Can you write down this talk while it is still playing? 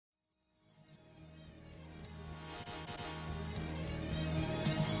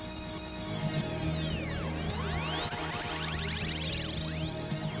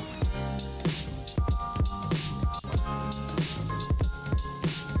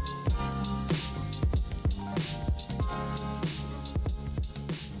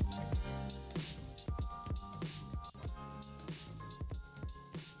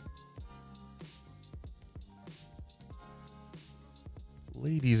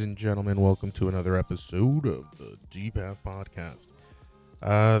Ladies and gentlemen, welcome to another episode of the Deep Path Podcast.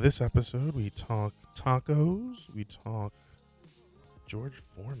 This episode, we talk tacos, we talk George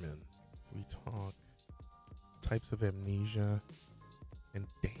Foreman, we talk types of amnesia, and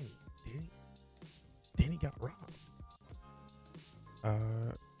Danny got robbed.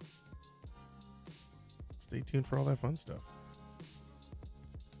 Stay tuned for all that fun stuff.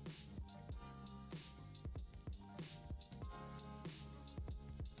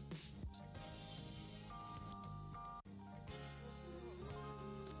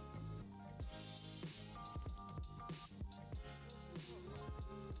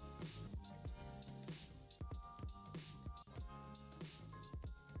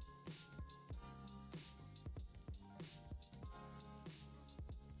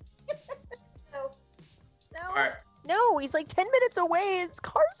 No, he's like 10 minutes away. His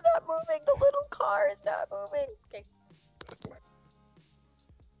car's not moving. The little car is not moving. Okay.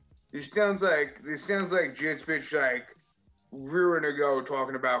 This sounds like Jit's bitch like rearing to go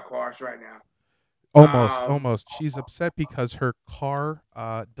talking about cars right now. Almost. She's upset because her car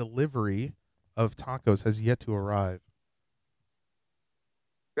delivery of tacos has yet to arrive.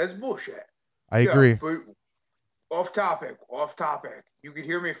 That's bullshit. I agree. Off topic. You can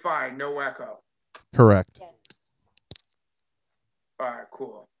hear me fine, no echo. Correct. Yes. All right,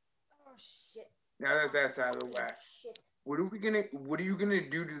 cool. Oh shit. Now that that's out of the way, Shit. what are you gonna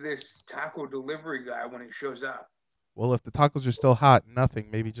do to this taco delivery guy when he shows up? Well, if the tacos are still hot, nothing.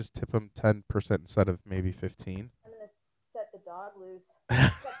 Maybe just tip him 10% instead of maybe 15. I'm gonna set the dog loose.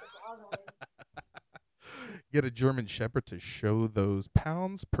 Set the dog loose. Get a German Shepherd to show those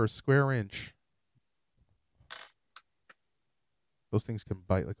pounds per square inch. Those things can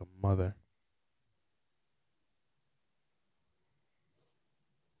bite like a mother.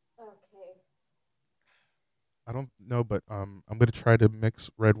 Okay. I don't know, but I'm gonna try to mix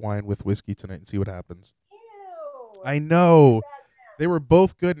red wine with whiskey tonight and see what happens. Ew. I know they were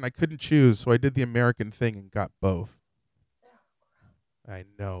both good, and I couldn't choose, so I did the American thing and got both. I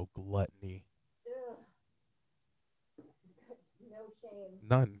know, gluttony. Ugh. No shame.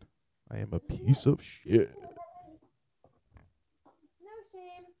 None. I am a piece of shit. No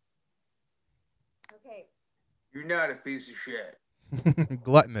shame. Okay. You're not a piece of shit.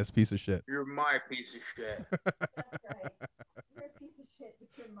 Gluttonous piece of shit. You're my piece of shit. That's right. You're a piece of shit, but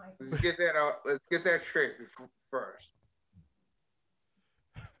you're my piece. Let's get that out. Let's get that straight first.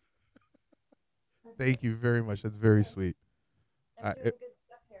 Thank you very much. That's very sweet. I'm doing good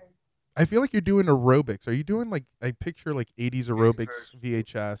stuff here. I feel like you're doing aerobics. Are you doing like, I picture like 80s aerobics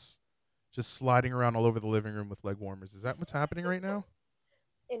VHS, just sliding around all over the living room with leg warmers. Is that what's happening right now?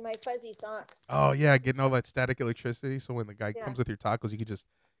 In my fuzzy socks. Oh yeah, getting all that static electricity. So when the guy Yeah. comes with your tacos, you can just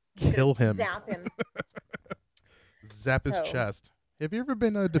kill him, Zap him. zap his So- chest. Have you ever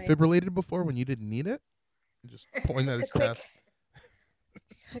been defibrillated before when you didn't need it? Just point at his Just chest.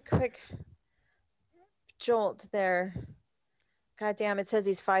 a quick jolt there. God damn, it says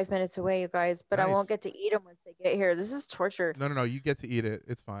he's 5 minutes away, you guys, but I Nice. won't get to eat him once they get here. This is torture. No. You get to eat it.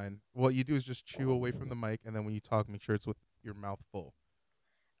 It's fine. What you do is just chew away from the mic, and then when you talk, make sure it's with your mouth full.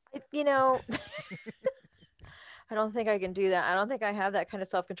 You know, I don't think I can do that. I don't think I have that kind of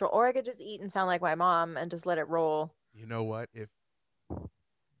self-control. Or I could just eat and sound like my mom and just let it roll. You know what?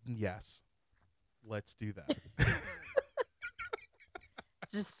 Yes, let's do that.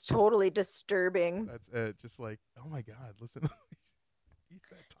 It's just totally disturbing. That's it. Just like, oh my God, listen. Eat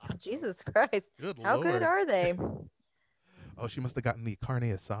that Oh, taco. Jesus Christ. Good How Lord. good are they? Oh, she must have gotten the carne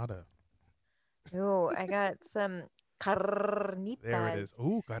asada. Oh, I got some carnitas. There it is.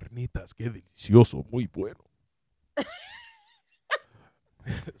 Oh, carnitas. Qué delicioso. Muy bueno.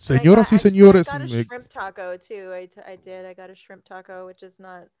 Señoras y señores. I got a shrimp taco too. I did. I got a shrimp taco, which is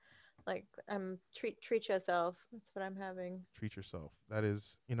not like treat yourself. That's what I'm having. Treat yourself. That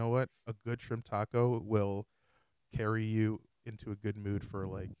is, you know what? A good shrimp taco will carry you into a good mood for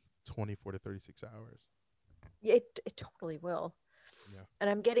like 24 to 36 hours. It totally will. Yeah. And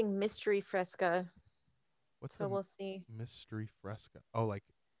I'm getting mystery fresca, What's so the we'll see. mystery fresca? Oh, like,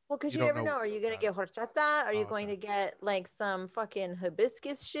 Well, because you you don't never know- know. Are you gonna got get horchata? Are you Oh, going okay. to get like some fucking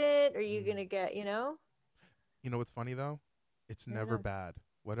hibiscus shit? Are you Mm. gonna get, you know what's funny though? It's I never know. bad.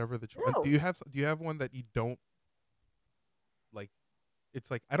 Whatever the choice. No. Do you have one that you don't like? It's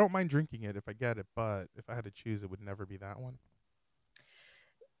like, I don't mind drinking it if I get it, but if I had to choose, it would never be that one.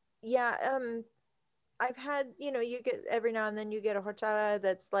 Yeah, I've had, you get every now and then you get a horchata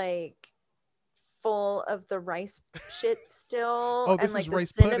that's like full of the rice shit still, Oh, this and like is the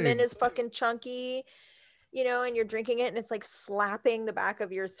rice cinnamon pudding. is fucking chunky, and you're drinking it and it's like slapping the back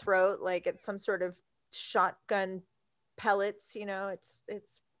of your throat like it's some sort of shotgun pellets. You know,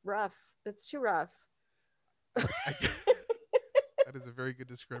 it's rough. It's too rough. I that is a very good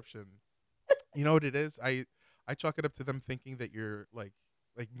description. You know what it is? I chalk it up to them thinking that you're like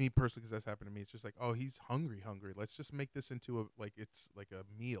me personally, because that's happened to me. It's just like, oh, he's hungry. Let's just make this into a like it's like a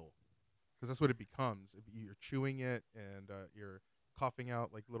meal, because that's what it becomes. You're chewing it and you're coughing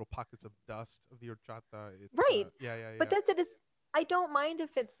out like little pockets of dust of the horchata. It's Right. But yeah. that's it is I don't mind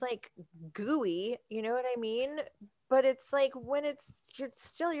if it's like gooey, you know what I mean? But it's like when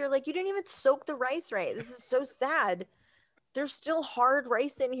you're like you didn't even soak the rice right. This is so sad. There's still hard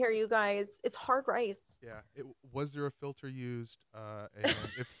rice in here, you guys. It's hard rice. Yeah. Was there a filter used? And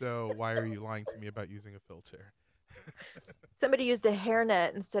if so, why are you lying to me about using a filter? Somebody used a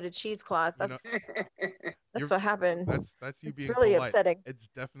hairnet instead of cheesecloth. You know, That's you're what happened. that's you It's being really polite. upsetting. It's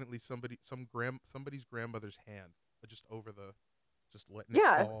definitely somebody's grandmother's hand, just over the, just letting it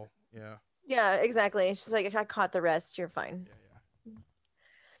Yeah. fall. Yeah. Yeah, exactly. She's like, I caught the rest. You're fine. Yeah.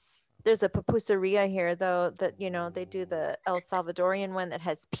 There's a pupuseria here, though, that, they do the El Salvadorian one that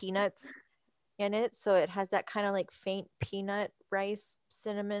has peanuts in it. So it has that kind of like faint peanut rice,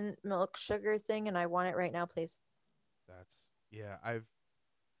 cinnamon, milk, sugar thing. And I want it right now, please. That's yeah. I've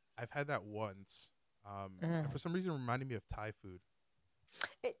had that once. And Mm. for some reason, it reminded me of Thai food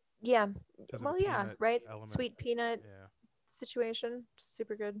Yeah. because of the Well, yeah, peanut right. element. Sweet peanut Yeah. situation.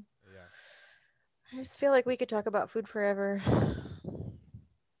 Super good. Yeah. I just feel like we could talk about food forever.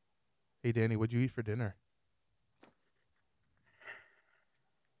 Hey, Danny, what'd you eat for dinner?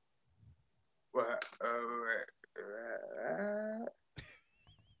 What?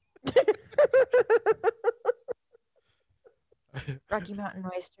 Rocky Mountain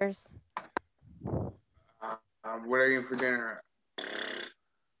oysters. What are you eating for dinner? I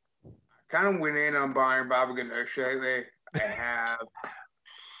kind of went in on buying baba ganoush lately. I have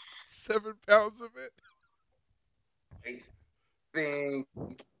 7 pounds of it. I think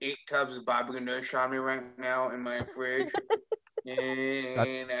 8 tubs of baba ganoush on me right now in my fridge.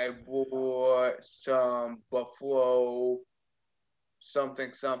 And I bought some buffalo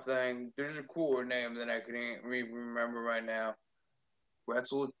something. There's a cooler name that I can't even remember right now.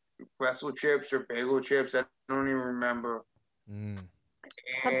 Pretzel chips or bagel chips. I don't even remember. Mm.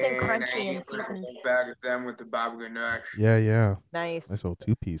 Something And I crunchy and ate like a seasoned. whole bag of them with the baba ganoush. Yeah. Nice. Nice old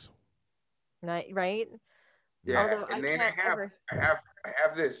 2-piece. Right? Yeah, Although and I then can't ever. I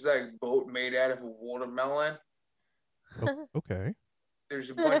have this like boat made out of a watermelon. Okay. There's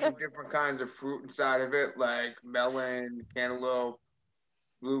a bunch of different kinds of fruit inside of it, like melon, cantaloupe,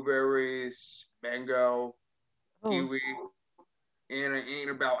 blueberries, mango, Oh, kiwi, and I ate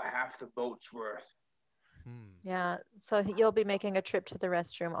about half the boat's worth. yeah. So you'll be making a trip to the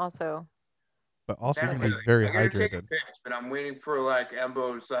restroom also. But also, you're Not gonna be really. very I'm gonna take a hydrated. piss, but I'm waiting for like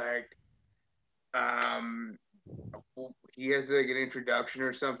Embo's like um he has like an introduction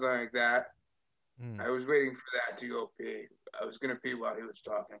or something like that. Mm. I was waiting for that to go pee. I was gonna pee while he was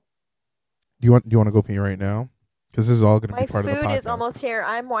talking. Do you want to go pee right now? Because this is all gonna be My part of the food is podcast. almost here.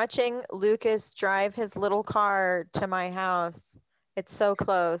 I'm watching Lucas drive his little car to my house. It's so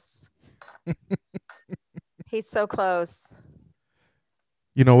close. He's so close.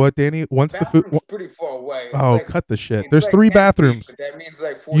 You know what, Danny? Once the food. Bathroom's pretty far away. Oh, cut the shit. It's There's like 3 10 feet, bathrooms. but that means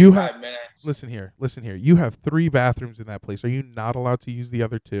like You 45 have minutes. listen here. You have 3 bathrooms in that place. Are you not allowed to use the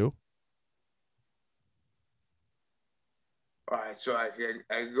other 2? All right, so I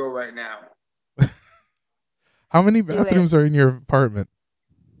can go right now. How many Do it. bathrooms are in your apartment?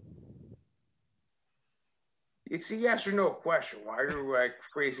 It's a yes or no question. Why are you like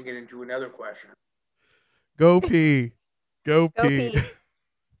phrasing it into another question? Go pee. Go Go pee. pee.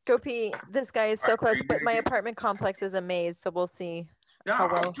 Go pee. This guy is All so right, are close, you but gonna my get? apartment complex is a maze, so we'll see No, how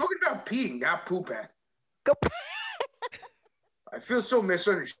I'm well. talking about peeing, not pooping. Go pee. I feel so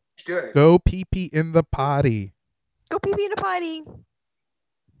misunderstood. Go pee in the potty. Go pee in a potty.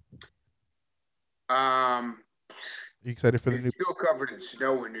 You excited for the It's new still covered in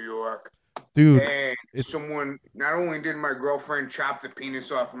snow in New York. dude? And It's someone, not only did my girlfriend chop the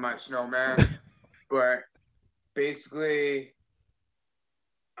penis off of my snowman, but basically,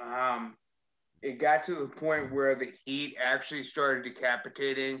 it got to the point where the heat actually started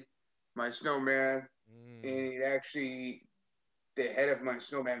decapitating my snowman, and the head of my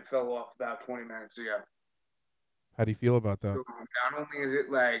snowman fell off about 20 minutes ago. How do you feel about that? So not only is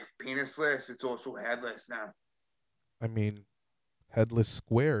it like penisless, it's also headless now. I mean, headless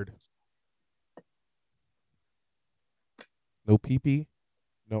squared. No pee,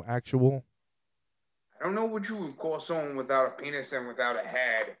 no actual. I don't know what you would call someone without a penis and without a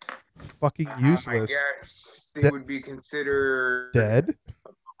head. Fucking I useless. guess they would be considered Dead?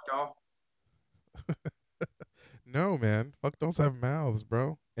 doll. No, man. Fuck dolls have mouths,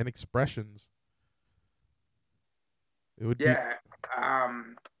 bro, and expressions. It would be. Yeah,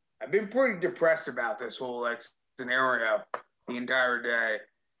 I've been pretty depressed about this whole like scenario the entire day,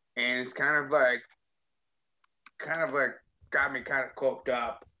 and it's kind of like got me kind of coked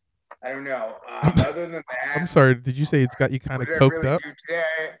up. I don't know. I'm, Other than I'm that, sorry. Did you say it's got you kind what of did I coked really up? do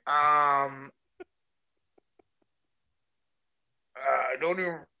today? I don't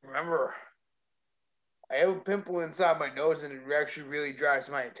even remember. I have a pimple inside my nose, and it actually really drives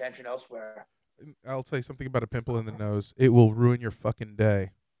my attention elsewhere. I'll tell you something about a pimple in the nose. It will ruin your fucking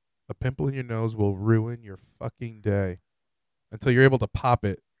day. A pimple in your nose will ruin your fucking day until you're able to pop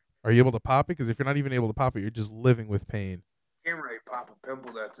it. Are you able to pop it? Because if you're not even able to pop it, you're just living with pain. Can't really pop a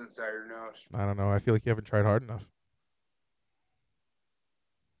pimple that's inside your nose. I don't know. I feel like you haven't tried hard enough.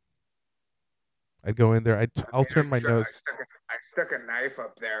 I'd go in there. I I'll mean, turn my nose. I stuck a knife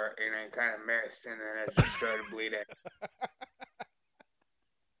up there, and I kind of missed, and then it just started bleeding.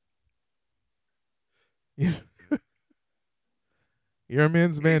 You're a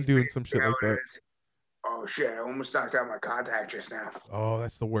man's man doing some shit How like it that. is. Oh shit! I almost knocked out my contact just now. Oh,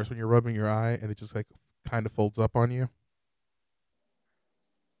 that's the worst when you're rubbing your eye and it just like kind of folds up on you.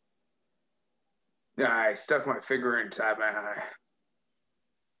 Yeah, I stuck my finger inside my eye.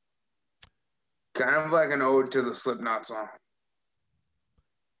 Kind of like an ode to the Slipknot song.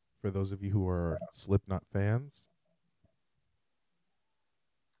 For those of you who are Slipknot fans,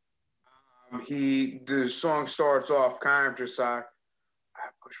 The song starts off kind of just like, I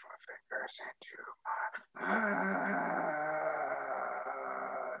push my fingers into my.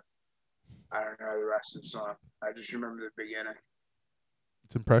 I don't know the rest of the song. I just remember the beginning.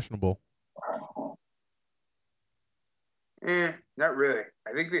 it's impressionable. Not really.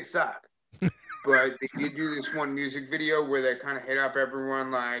 I think they suck. But they did do this one music video where they kind of hit up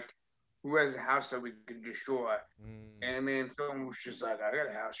everyone like, who has a house that we could destroy? And then someone was just like, I got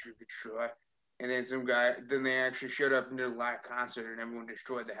a house we could destroy. And then they actually showed up and did a live concert and everyone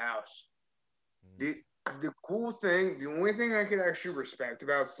destroyed the house. The cool thing, the only thing I could actually respect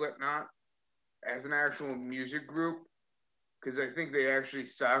about Slipknot as an actual music group, because I think they actually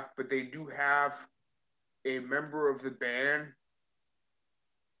suck, but they do have a member of the band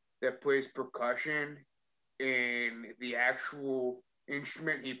that plays percussion, and the actual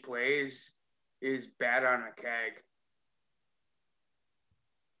instrument he plays is Bat on a Keg.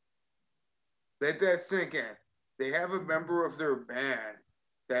 Let that sink in. They have a member of their band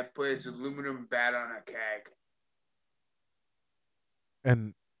that plays aluminum bat on a keg.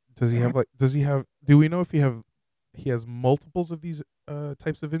 And does he have like? Does he have? Do we know if he has multiples of these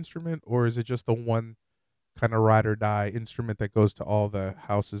types of instrument, or is it just the one kind of ride or die instrument that goes to all the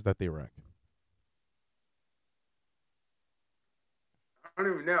houses that they wreck? I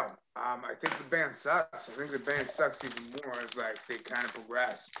don't even know. I think the band sucks. I think the band sucks even more as like they kind of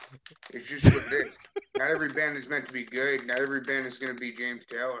progress. It's just what it is. Not every band is meant to be good. Not every band is going to be James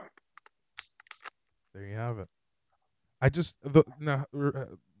Taylor. There you have it. I just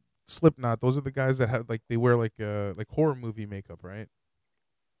Slipknot. Those are the guys that have like they wear like horror movie makeup, right?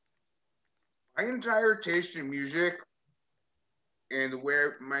 My entire taste in music and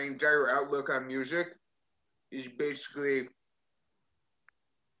my entire outlook on music is basically,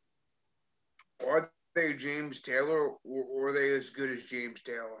 are they James Taylor or are they as good as James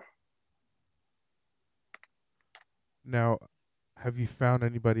Taylor? Now, have you found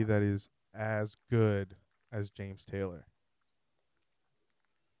anybody that is as good as James Taylor?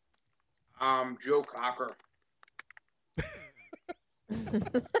 Joe Cocker.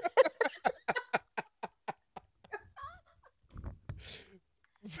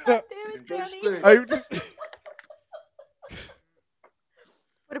 God damn it, Danny. I'm just.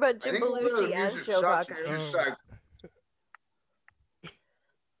 What about Jim Belushi as Joe Cocker? Just like,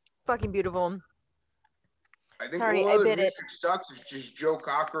 fucking beautiful. I think Sorry, all I other bit music sucks. It's just Joe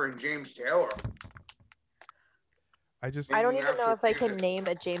Cocker and James Taylor. I don't even know if I can name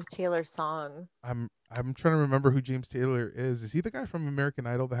a James Taylor song. I'm trying to remember who James Taylor is. Is he the guy from American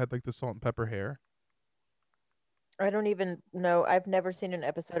Idol that had like the salt and pepper hair? I don't even know. I've never seen an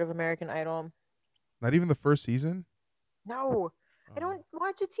episode of American Idol. Not even the first season? No, I don't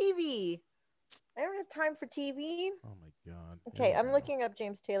watch a TV. I don't have time for TV. Oh my god. Okay, I'm looking up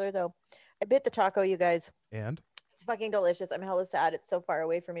James Taylor though. I bit the taco, you guys. And? It's fucking delicious. I'm hella sad. It's so far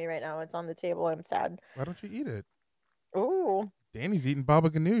away from me right now. It's on the table. I'm sad. Why don't you eat it? Ooh. Danny's eating baba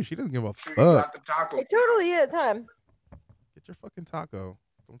ganoush. She doesn't give a Sure, fuck. you got the taco. It totally is, huh? Get your fucking taco.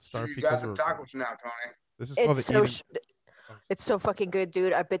 Don't Sure, starve you because got the of tacos now, Tony. This is called It's the so eating. it's so fucking good,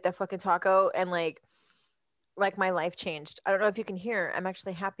 dude. I bit that fucking taco and like my life changed. I don't know if you can hear. I'm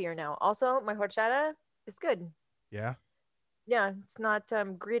actually happier now. Also, my horchata is good. Yeah. Yeah, it's not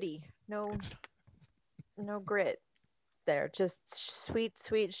gritty. No, It's no grit there. Just sweet,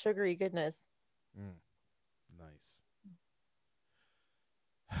 sweet, sugary goodness. mm, nice.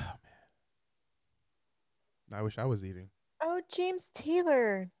 Oh man, I wish I was eating. Oh, James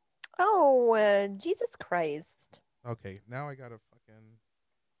Taylor. Oh, Jesus Christ. Okay, now I gotta fucking.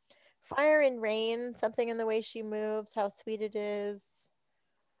 Fire and rain. Something in the way she moves. How sweet it is.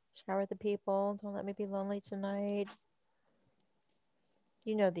 Shower the people. Don't let me be lonely tonight.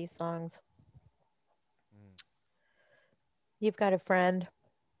 You know these songs. Mm, You've got a friend.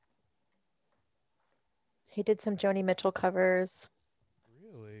 He did some Joni Mitchell covers.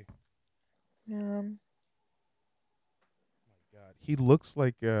 really? Um, My God, he looks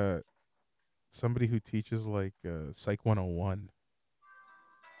like somebody who teaches like Psych 101.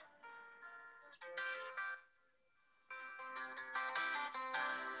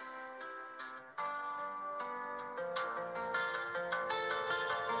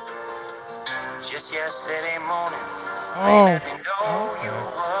 Just yesterday morning, they Oh, let me know you okay.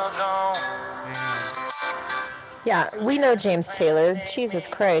 were gone. Damn. yeah, we know James Taylor. Jesus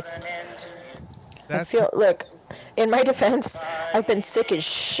Christ. I That's feel, look, in my defense, I've been sick as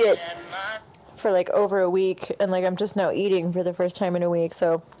shit for like over a week, and like I'm just now eating for the first time in a week,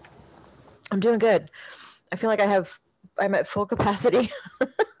 so I'm doing good. I feel like I'm at full capacity.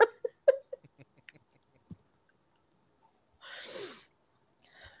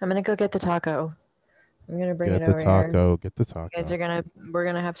 I'm gonna go get the taco. I'm gonna bring it get the over here. taco. Get the You guys taco. are we're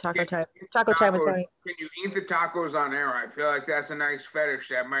gonna have taco Can time. you eat Taco time with tacos? Tony. Can you eat the tacos on air? I feel like that's a nice fetish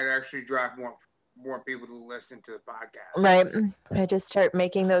that might actually drive more people to listen to the podcast. Right. I just start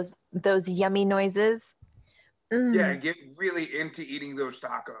making those yummy noises. Yeah, Mm. get really into eating those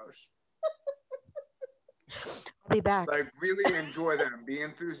tacos. I'll be back. Like really enjoy them. Be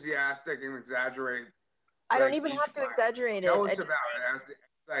enthusiastic and exaggerate. I don't Like even each have to bite. exaggerate Tell it. us about it as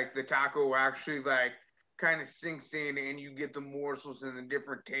like the taco actually like kind of sinks in and you get the morsels and the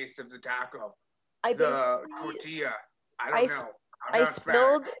different taste of the taco. I The basically tortilla. I I don't know. I'm I not Spanish,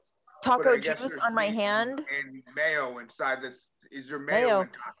 spilled but taco I guess juice there's on my meat hand. and mayo inside this. Is there mayo Mayo. in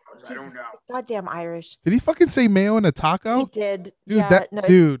tacos? I don't Jesus, know. goddamn Irish. Did he fucking say mayo in a He taco? did. Dude, Yeah. that No.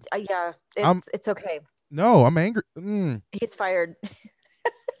 dude. Yeah. I'm It's okay. no, I'm angry. He's fired.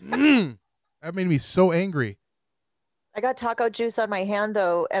 That made me so angry. I got taco juice on my hand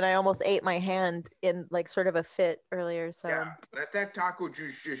though, and I almost ate my hand in like sort of a fit earlier. Yeah, So let that taco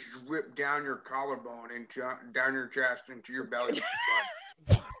juice just drip down your collarbone and down your chest into your belly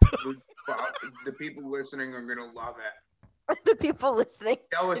button. The people listening are gonna love it. the people listening,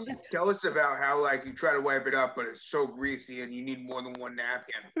 Tell us about how like you try to wipe it up, but it's so greasy and you need more than one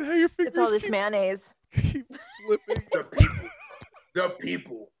napkin. And how your it's all fingers this mayonnaise. keep slipping. The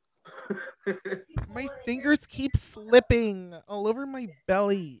people. My fingers keep slipping all over my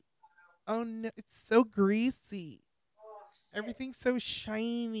belly. Oh no, it's so greasy. Everything's so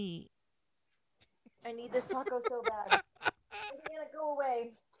shiny. I need this taco so bad. Indiana, go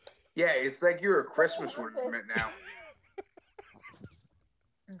away. Yeah, it's like you're a Christmas ornament now.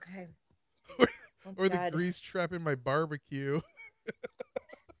 Okay. Or, Oh, or the God. grease trap in my barbecue.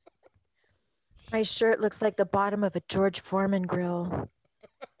 My shirt looks like the bottom of a George Foreman grill.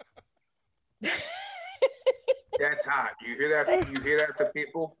 That's hot. You hear that? You hear that, the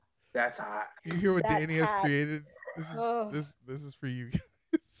people? That's hot. Do you hear what That's Danny has hot. created? This is Oh. this is for you guys.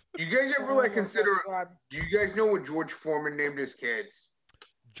 You guys ever Oh like my consider? God. Do you guys know what George Foreman named his kids?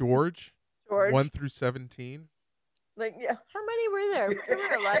 George, George. 1 through 17. Like, yeah. How many were there? There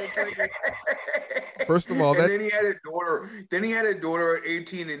were a lot of Georges. First of all, and that then he had a daughter. Then he had a daughter at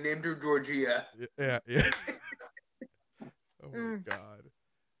 18 and named her Georgia. yeah. Oh my god.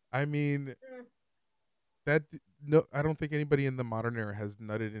 I mean, that no, I don't think anybody in the modern era has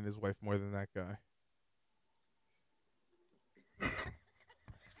nutted in his wife more than that guy.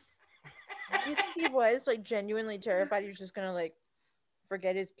 Do you think he was like genuinely terrified he was just gonna like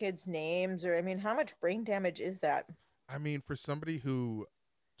forget his kids' names? Or I mean, how much brain damage is that? I mean, for somebody who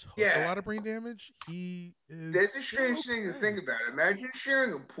took a Yeah. lot of brain damage, he is. That's a strange doing thing to okay. think about. Imagine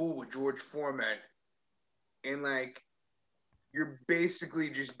sharing a pool with George Foreman, and like you're basically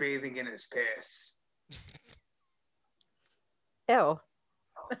just bathing in his piss. Ew.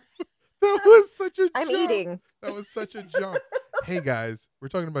 That was such a I'm jump. eating. That was such a jump. Hey guys, we're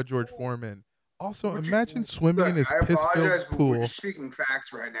talking about George Foreman. Also, Would you- imagine swimming in Look, his I apologize, piss-filled but we're pool. just speaking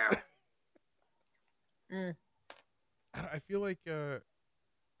facts right now. I feel like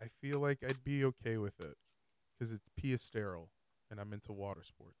I'd be okay with it because it's pee is sterile, and I'm into water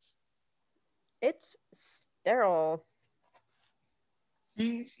sports. It's sterile.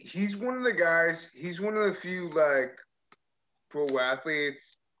 He's one of the guys. He's one of the few like pro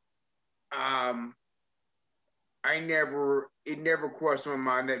athletes. It never crossed my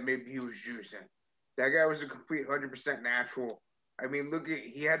mind that maybe he was juicing. That guy was a complete 100% natural. I mean,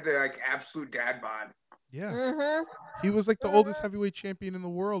 he had the like absolute dad bod. Yeah. Mm-hmm. He was like the oldest heavyweight champion in the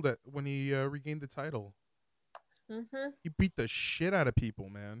world when he regained the title. Mm-hmm. He beat the shit out of people,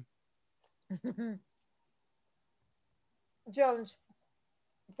 man. Jones,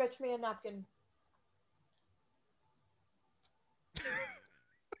 fetch me a napkin.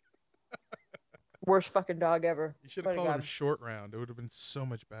 Worst fucking dog ever. You should Swear have to called it a God. short round. It would have been so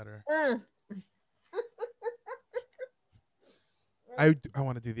much better. I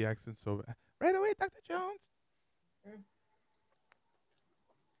want to do the accent so bad. Right away, Dr. Jones.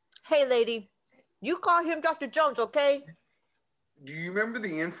 Hey, lady, you call him Dr. Jones, okay? Do you remember the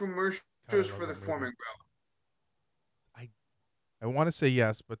infomercials God, I love for the that movie. Foreman Grill? I want to say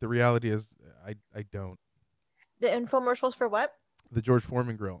yes, but the reality is I don't. The infomercials for what? The George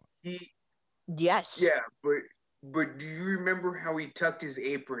Foreman grill. Yes. Yeah, but do you remember how he tucked his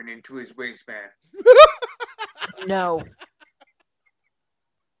apron into his waistband? No.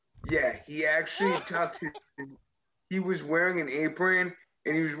 Yeah, he actually tucked his. He was wearing an apron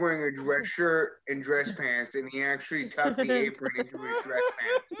and he was wearing a dress shirt and dress pants, and he actually tucked the apron into his dress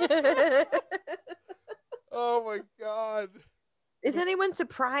pants. Oh my God. Is anyone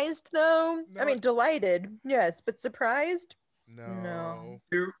surprised though? No. I mean, delighted, yes, but surprised? No.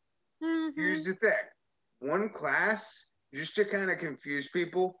 Dude, Mm-hmm. here's the thing. One class, just to kind of confuse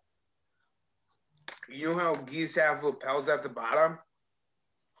people, you know how geese have lapels at the bottom?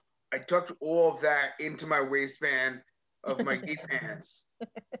 I tucked all of that into my waistband of my gi pants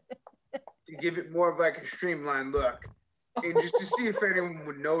to give it more of like a streamlined look and just to see if anyone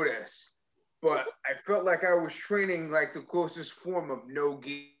would notice. But I felt like I was training like the closest form of no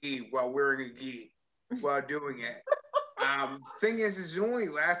gi while wearing a gi while doing it. Thing is it only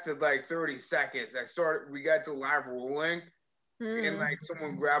lasted like 30 seconds. We got to live rolling, and like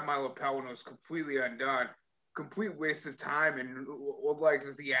someone grabbed my lapel and it was completely undone. Complete waste of time and all like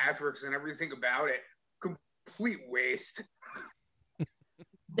the theatrics and everything about it. Complete waste.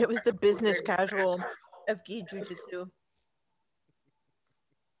 It was the business casual of gi jujitsu.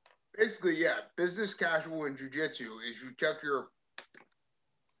 Basically, yeah, business casual in jiu-jitsu is you tuck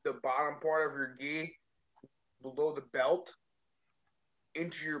the bottom part of your gi below the belt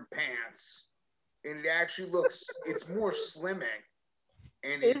into your pants, and it actually it's more slimming,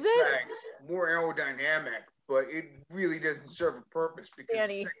 and Is it's it? like more aerodynamic, but it really doesn't serve a purpose because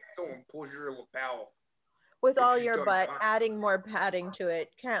Danny. the second someone pulls your lapel, With all just your done butt, fine. adding more padding to it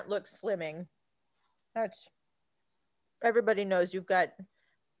can't look slimming. That's everybody knows you've got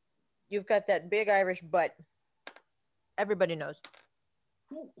that big Irish butt. Everybody knows.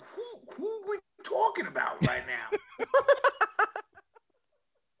 Who are we talking about right now?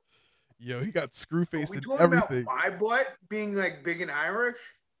 Yo, he got screw Are faced we and talking everything. about my butt being like big and Irish?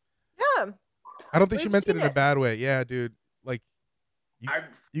 Yeah. I don't think she We've meant it seen in a it. bad way. Yeah, dude. Like,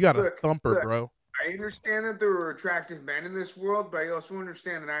 you got a thumper, bro. I understand that there are attractive men in this world, but I also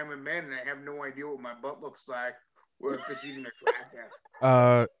understand that I'm a man and I have no idea what my butt looks like or if it's even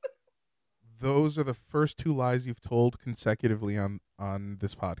attractive. Those are the first two lies you've told consecutively on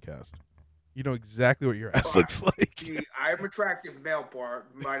this podcast. You know exactly what your ass looks like. The I'm attractive male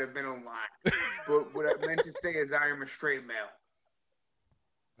part might have been a lie, but what I meant to say is I am a straight male.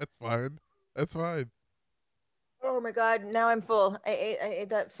 That's fine. That's fine. Oh my God! Now I'm full. I ate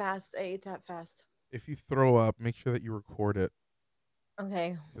that fast. If you throw up, make sure that you record it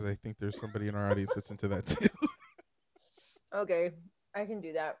Okay. because I think there's somebody in our audience that's into that too. Okay. I can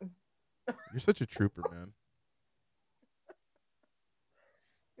do that. You're such a trooper, man.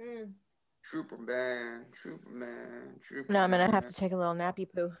 Mm. Trooper man. No, I'm gonna have to take a little nappy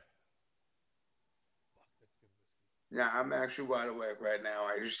poo. Yeah, I'm actually wide awake right now.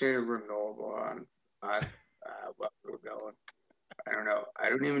 I just ate a granola bar on what we're going. I don't know. I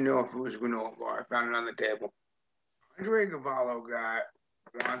don't even know if it was granola bar. I found it on the table. Andre Gavallo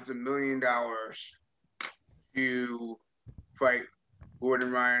wants $1 million to fight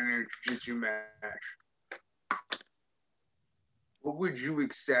Gordon Ryan in a jiu-jitsu match. What would you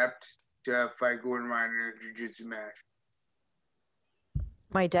accept to fight Gordon Ryan in a jiu-jitsu match?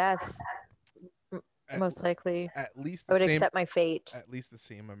 My death, most likely. At least I would accept my fate. At least the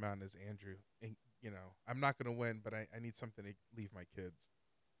same amount as Andrew. And I'm not gonna win, but I need something to leave my kids.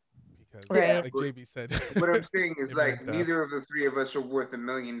 Because Right. like JB said, what I'm saying is like death. neither of the three of us are worth $1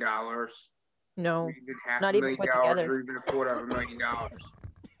 million. No, Even half not $1 even million put together. or even $250,000.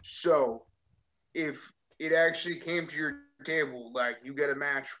 So if it actually came to your table, like you get a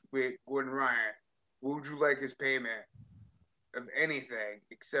match with Gordon Ryan, what would you like his payment of anything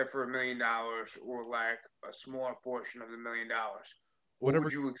except for $1 million or like a smaller portion of the $1 million? What Whatever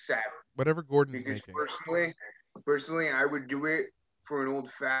would you accept? whatever Gordon's Because making. personally, I would do it for an old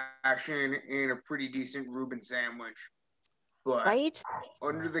fashioned and a pretty decent Reuben sandwich. But Right?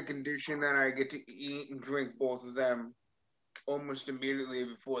 under the condition that I get to eat and drink both of them almost immediately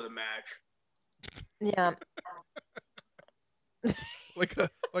before the match. Yeah. like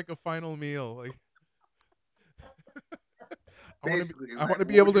a final meal. Like Basically, I want like, to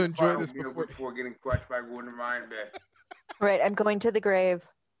be what able was to your enjoy final this meal before. getting crushed by Gordon Ryan Day? Right. I'm going to the grave.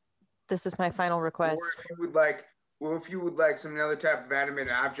 This is my final Or request. if you would like some other type of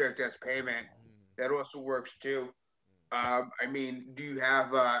animated object as payment, that also works too. I mean, do you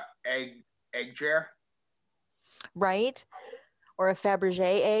have egg chair? Right? Or a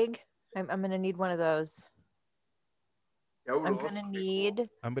Fabergé egg. I'm going to need one of those. That would I'm also going to be need.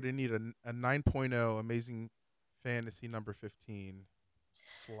 I'm gonna need a 9.0 Amazing Fantasy number 15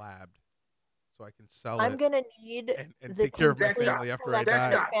 slabbed, so I can sell I'm it going to need and the take care of my complete family after I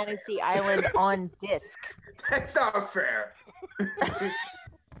collection die. of Fantasy Island on disc. That's not fair.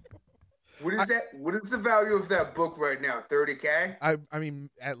 What is that? What is the value of that book right now? $30K? I mean,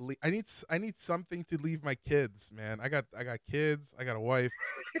 at least I need something to leave my kids, man. I got kids. I got a wife.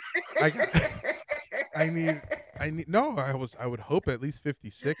 I got I need no. I would hope at least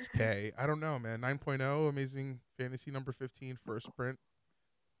 56K. I don't know, man. 9.0 Amazing Fantasy number 15 first print.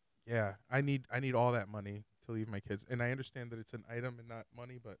 Yeah, I need all that money to leave my kids, and I understand that it's an item and not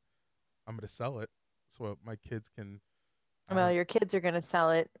money, but I'm gonna sell it so my kids can. I Well, don't. your kids are going to sell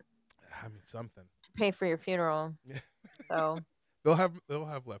it I mean something. to pay for your funeral. So they'll have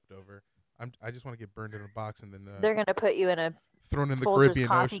leftover. I just want to get burned in a box and then they're going to put you in a thrown in the Folgers Caribbean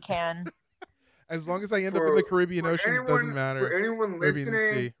coffee Ocean. can. As long as I end up in the Caribbean Ocean, it doesn't For matter. anyone Caribbean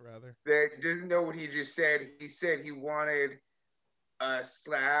listening Sea, rather. that doesn't know what he just said, he said he wanted a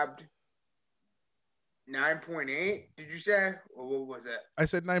slabbed 9.8. Did you say? Or what was that? I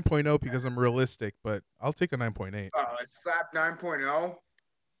said 9.0 because I'm realistic, but I'll take a 9.8. A slab 9.0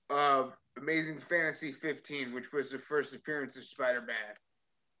 of Amazing Fantasy 15, which was the first appearance of Spider-Man.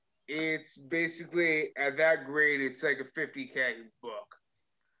 It's basically, at that grade, it's like a 50K book.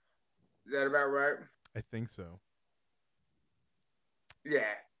 Is that about right? I think so. Yeah.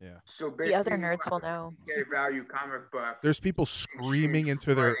 Yeah. So The basically, other nerds will know. 50K value comic book. There's people screaming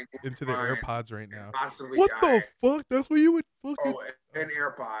into their Ryan Ryan AirPods right now. possibly What the dying. fuck? That's what you would fucking. Oh, and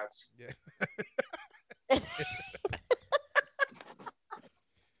AirPods. Yeah.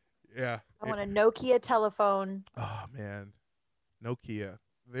 Yeah. I want a Nokia telephone. Oh man, Nokia.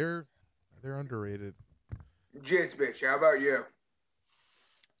 They're underrated. Jizz, bitch. How about you?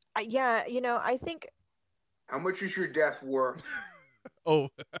 Yeah, I think How much is your death worth? Oh,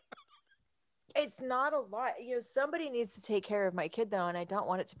 it's not a lot. Somebody needs to take care of my kid though, and I don't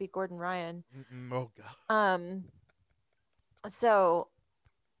want it to be Gordon Ryan. oh god. So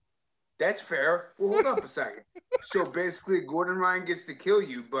That's fair. Well, hold up a second. So basically, Gordon Ryan gets to kill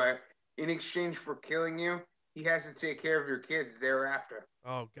you, but in exchange for killing you, he has to take care of your kids thereafter.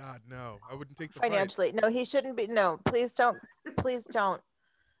 Oh god, no. I wouldn't take the fight. financially, no, he shouldn't be. No, please don't. Please don't.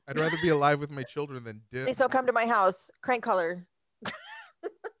 I'd rather be alive with my children than dead. Please don't come to my house. Crank color.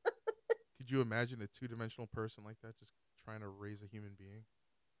 Could you imagine a two-dimensional person like that just trying to raise a human being?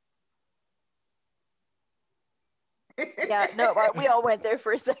 Yeah, no, we all went there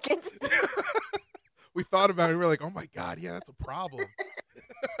for a second. We thought about it. We were like, oh my god, yeah, that's a problem.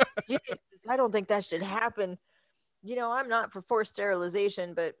 Jesus, I don't think that should happen. I'm not for forced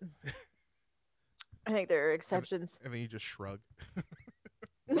sterilization, but I think there are exceptions. And then you just shrug.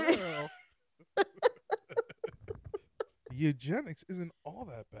 Well, eugenics isn't all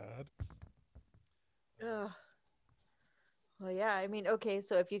that bad. Ugh. Well, yeah, I mean, okay,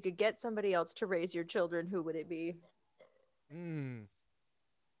 so if you could get somebody else to raise your children, who would it be? Who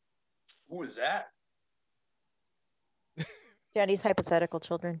is that? Danny's hypothetical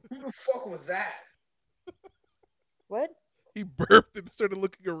children. Who the fuck was that? What? He burped and started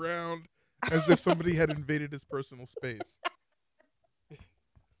looking around as if somebody had invaded his personal space.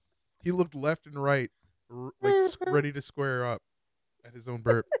 He looked left and right, ready to square up at his own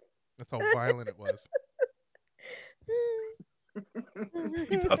burp. That's how violent it was.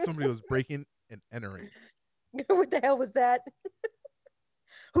 He thought somebody was breaking and entering. What the hell was that?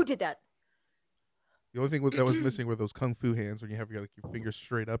 Who did that? The only thing that was missing were those kung fu hands when you have your fingers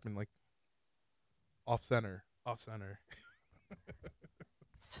straight up and off center.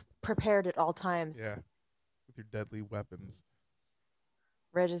 Prepared at all times. Yeah, with your deadly weapons.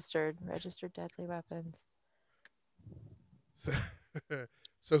 Registered deadly weapons. So,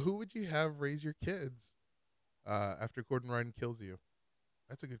 so who would you have raise your kids after Gordon Ryan kills you?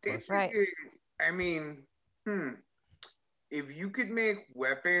 That's a good It's question. a Right. good. I mean, if you could make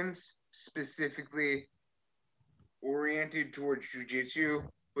weapons specifically oriented towards jujitsu,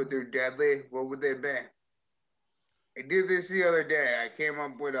 but they're deadly, what would they be? I did this the other day. I came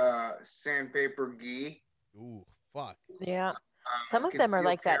up with a sandpaper gi, Ooh, fuck. Yeah. Some of them are concealed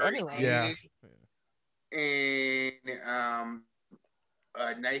like that carry anyway. Yeah. gi, and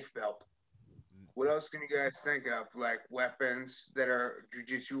a knife belt. What else can you guys think of, like weapons that are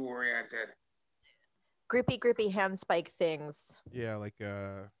jujitsu oriented? Grippy hand spike things. Yeah, like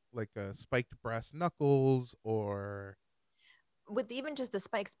spiked brass knuckles or With even just the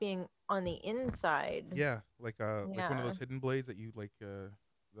spikes being on the inside. yeah, like one of Yeah. those hidden blades that you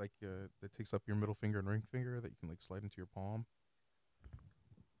that takes up your middle finger and ring finger that you can like slide into your palm.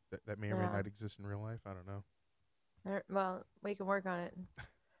 That may or may Yeah. not exist in real life. I don't know. Well, we can work on it.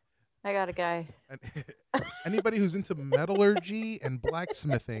 I got a guy. And anybody who's into metallurgy and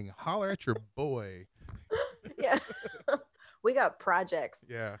blacksmithing, holler at your boy. Yeah. We got projects.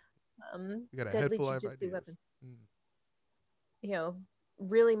 Yeah, we got a head Deadly full of jujitsu ideas. weapons. You know,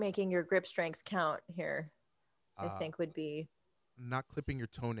 really making your grip strength count here, I think would be. Not clipping your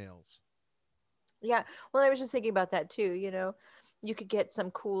toenails. Yeah. Well, I was just thinking about that too. You could get some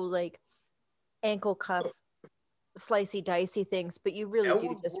cool like ankle cuff slicey dicey things, but you really That do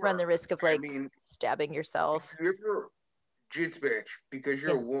would just run the work. risk of I like mean, stabbing yourself. if you ever jits bitch because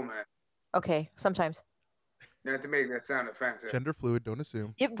you're Yeah. a woman, Okay, sometimes. not to make that sound offensive. Gender fluid. Don't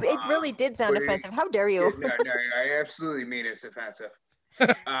assume. It really did sound but offensive. How dare yeah, you? no, I absolutely mean it's offensive.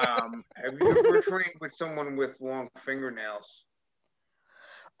 Have you ever trained with someone with long fingernails?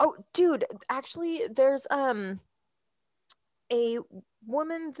 Oh, dude, actually there's a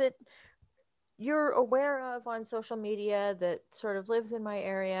woman that you're aware of on social media that sort of lives in my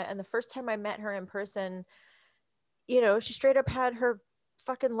area, and the first time I met her in person, she straight up had her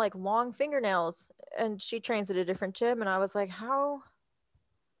fucking like long fingernails, and she trains at a different gym, and I was like, how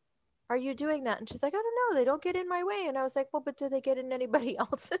are you doing that? And she's like, I don't know, they don't get in my way. And I was like, well, but do they get in anybody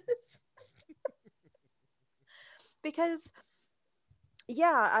else's? Because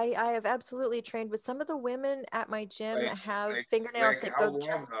yeah, I have absolutely trained with some of the women at my gym Like, have like, fingernails like that how go long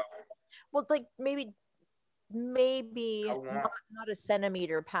just though? well, like maybe How long? not a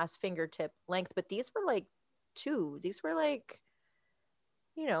centimeter past fingertip length, but these were like these were like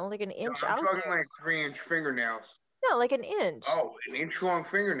like an No, inch I'm out talking there. like 3-inch fingernails. No, like an inch. Oh, an inch long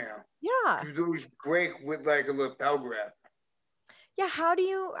fingernail. Yeah. Do those break with like a lapel grab? Yeah, how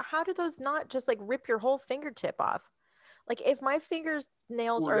do those not just like rip your whole fingertip off? Like if my fingernails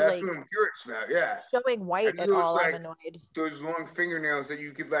Well, are that's like what I'm curious about. Yeah. showing How white do at those all, I'm like annoyed. those long fingernails that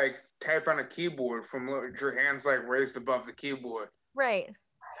you could like type on a keyboard from your hands like raised above the keyboard? Right.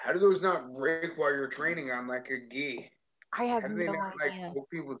 How do those not break while you're training on like a gi? I How have do they no not like idea. poke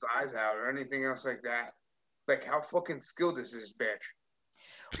people's eyes out or anything else like that? Like how fucking skilled is this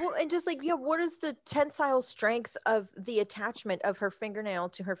bitch? Well, and just like, yeah, what is the tensile strength of the attachment of her fingernail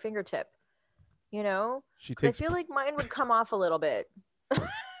to her fingertip? She Because I takes feel like mine would come off a little bit,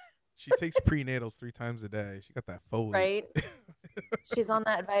 she takes prenatals 3 times a day. She got that folate. right? She's on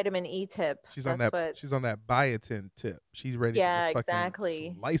that vitamin E tip. She's on That's that. what, She's on that biotin tip. She's ready to yeah, fucking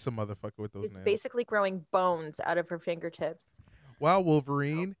exactly. slice a motherfucker with those She's nails. basically growing bones out of her fingertips, Wow,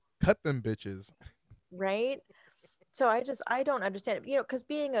 Wolverine, cut them bitches. right? So I don't understand it, because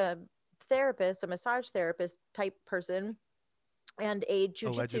being a therapist, a massage therapist type person, and a jujitsu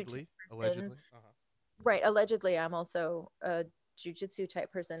type Allegedly, person, allegedly. right? Allegedly, I'm also a jujitsu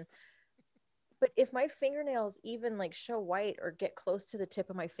type person. But if my fingernails even like show white or get close to the tip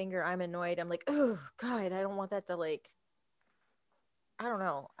of my finger, I'm annoyed. I'm like, oh God, I don't want that to like, I don't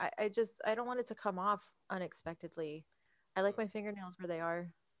know. I don't want it to come off unexpectedly. I like my fingernails where they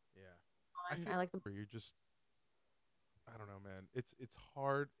are. Yeah, I And feel I like them. you're just. I don't know, man. It's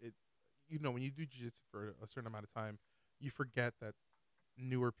hard. When you do jiu-jitsu for a certain amount of time, you forget that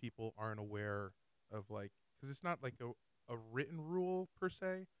newer people aren't aware of like because it's not like a written rule per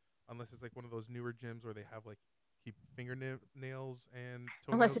se, unless it's like one of those newer gyms where they have like keep fingernails and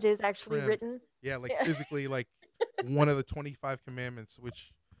Unless toenails it is actually trimmed. written. Yeah, like Yeah. physically like one of the 25 commandments,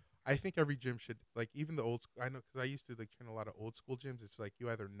 which I think every gym should like. Even the old I know because I used to like train a lot of old school gyms. It's like you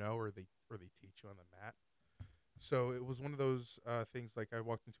either know or they teach you on the mat. So it was one of those things. Like I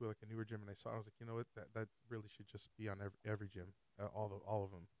walked into like a newer gym and I saw. I was like, you know what? That really should just be on every gym. All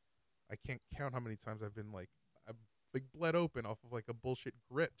of them. I can't count how many times I've been like, I like bled open off of like a bullshit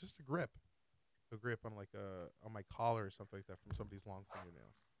grip, just a grip. a grip on like on my collar or something like that from somebody's long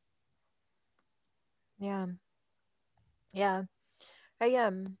fingernails. Yeah. Yeah.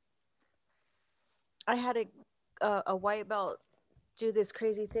 I I had a white belt do this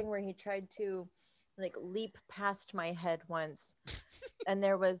crazy thing where he tried to like leap past my head once, and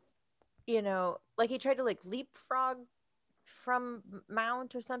there was, like he tried to like leapfrog from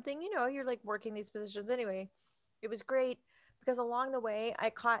mount or something. You're like working these positions anyway. It was great because along the way I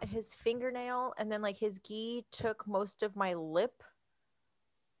caught his fingernail, and then like his gi took most of my lip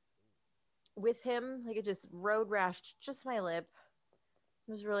with him. Like it just road rashed just my lip.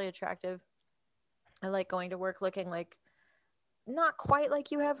 It was really attractive. I like going to work looking like not quite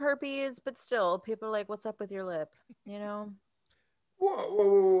like you have herpes, but still, people are like, "What's up with your lip?" You know. Whoa, whoa,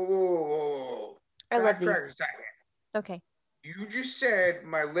 whoa, whoa, whoa, whoa, whoa. I love Backtrack a these. second. Okay. You just said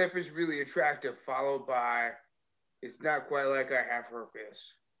my lip is really attractive, followed by it's not quite like I have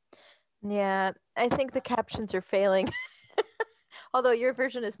herpes. Yeah, I think the captions are failing. Although your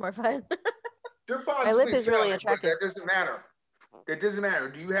version is more fun. They're My lip possibly is really failing, but attractive. that doesn't matter. That doesn't matter.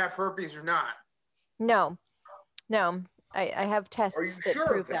 Do you have herpes or not? No, no. I have Are you tests that sure of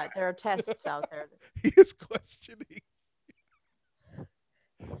prove that? that. There are tests out there. He is questioning.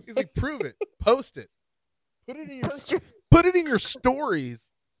 He's like, prove it, post it, put it in your Poster. put it in your stories.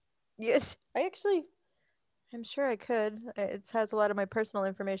 Yes, I'm sure I could. It has a lot of my personal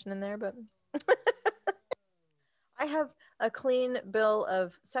information in there, but I have a clean bill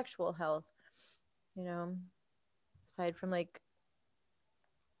of sexual health, you know, aside from like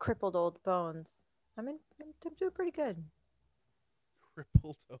crippled old bones. I'm doing pretty good.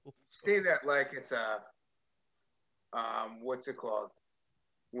 Crippled old. Say that like it's a what's it called?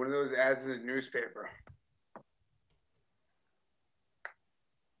 One of those ads in the newspaper.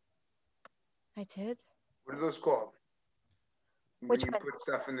 I did. What are those called? When Which you one? put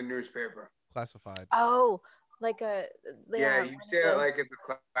stuff in the newspaper. Classified. Oh, like a Yeah, yeah, you one of say it the- like it's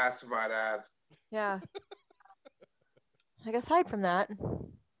a classified ad. yeah. Like aside from that,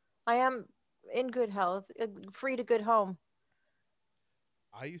 I am in good health, free to good home.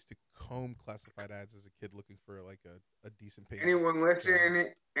 I used to comb classified ads as a kid looking for like a decent paying Anyone job. listening?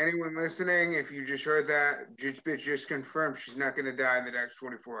 Anyone listening? If you just heard that, Jitch bitch just confirmed she's not going to die in the next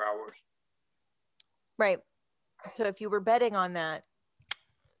 24 hours. Right. So if you were betting on that,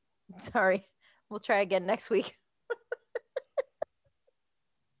 sorry, we'll try again next week.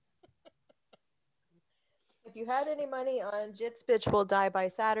 If you had any money on Jits bitch will die by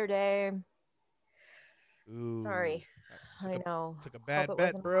Saturday, Ooh, sorry. I know. Took a Hope bad it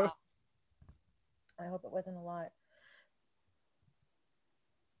bet, wasn't a bro. lot. I hope it wasn't a lot.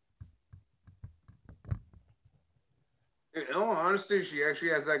 In all honesty, she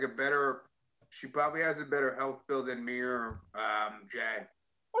actually has like a better. She probably has a better health bill than me or Jay.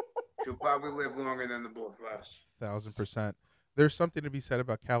 She'll probably live longer than the both of us. 1,000%. There's something to be said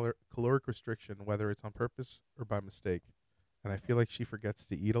about caloric restriction, whether it's on purpose or by mistake. And I feel like she forgets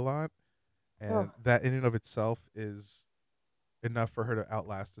to eat a lot, Oh, and that in and of itself is enough for her to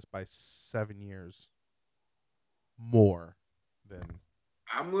outlast us by 7 years more than.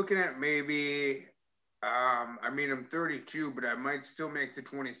 I'm looking at maybe. I mean, I'm 32, but I might still make the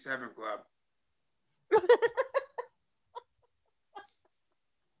 27 club.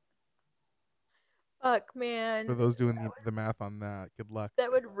 fuck, man. For those doing the math on that, good luck.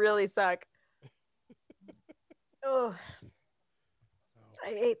 That would really suck. Oh, I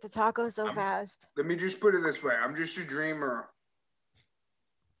ate the taco so fast. Let me just put it this way: I'm just a dreamer.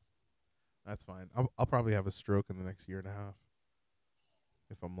 That's fine. I'll probably have a stroke in the next year and a half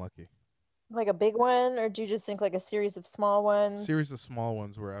if I'm lucky. Like a big one, or do you just think like a series of small ones? Series of small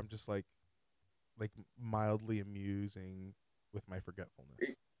ones where I'm just like mildly amusing with my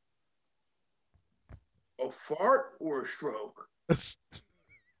forgetfulness. A fart or a stroke?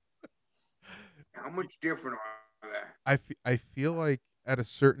 How much different are they? I feel like at a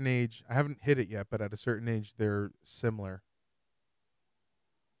certain age, I haven't hit it yet, but at a certain age, they're similar.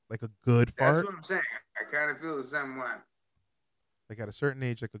 Like a good That's fart. what I'm saying. I kind of feel the same way. Like at a certain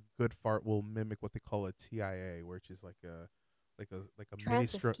age, like a good fart will mimic what they call a TIA, which is like a mini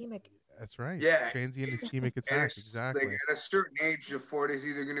stroke. Transischemic. That's right. Yeah. Transient ischemic And attack. it's Exactly. like at a certain age, the fart is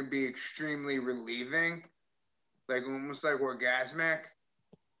either going to be extremely relieving, like almost like orgasmic,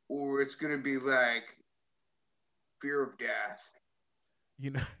 or it's going to be like fear of death.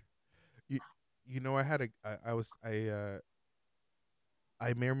 You know, you know, I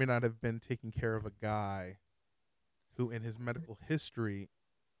may or may not have been taking care of a guy who, in his medical history,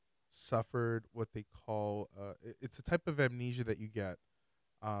 suffered what they call it's a type of amnesia that you get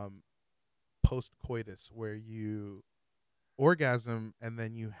um, post coitus, where you orgasm and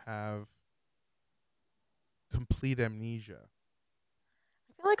then you have complete amnesia.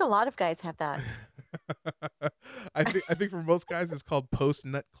 I feel like a lot of guys have that. I think for most guys it's called post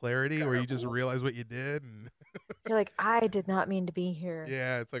nut clarity, where Kind you of just cool. realize what you did, and You're like, I did not mean to be here.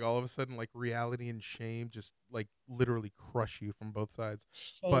 yeah, it's like all of a sudden like reality and shame just like literally crush you from both sides.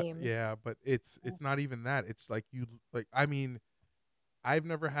 But Shame. yeah, but it's not even that. It's like you like I mean, I've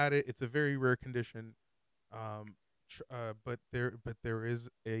never had it. It's a very rare condition. But there is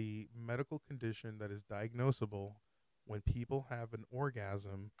a medical condition that is diagnosable when people have an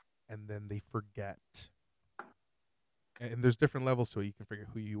orgasm and then they forget. And there's different levels to it. You can forget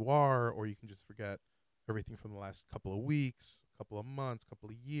who you are, or you can just forget everything from the last couple of weeks, couple of months, couple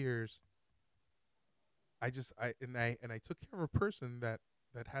of years. I took care of a person that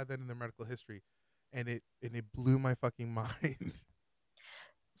had that in their medical history, and it blew my fucking mind.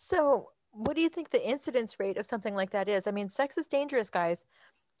 So, what do you think the incidence rate of something like that is? I mean, sex is dangerous, guys.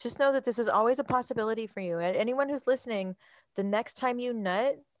 Just know that this is always a possibility for you. And anyone who's listening, the next time you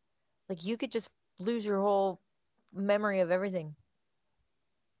nut, like you could just lose your whole memory of everything.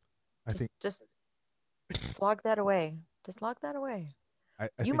 I think Just log that away. Just log that away. I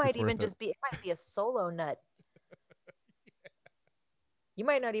You think might it's even worth it. just be it might be a solo nut. You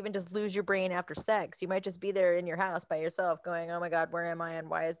might not even just lose your brain after sex. You might just be there in your house by yourself going, "Oh my god, where am I and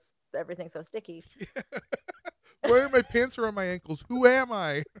why is everything so sticky?" Why are my pants around my ankles? Who am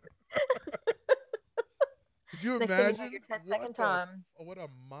I? Could you Next thing you know, imagine? you're 10 second Tom. What a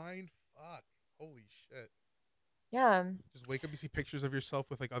mind fuck. Holy shit. Yeah. Just wake up, you see pictures of yourself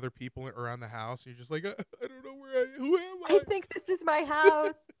with like other people around the house, and you're just like, I don't know where who am I I? think this is my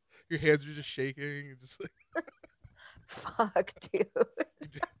house. Your hands are just shaking, and just like Fuck, dude.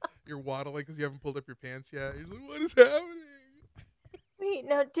 you're waddling because you haven't pulled up your pants yet. You're just like, what is happening? Wait,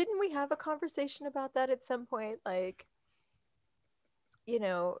 now didn't we have a conversation about that at some point? Like, you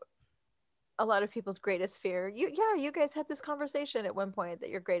know, a lot of people's greatest fear. You guys had this conversation at one point that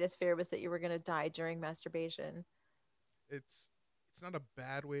your greatest fear was that you were going to die during masturbation. It's it's not a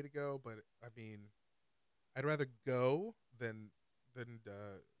bad way to go, but I mean, I'd rather go than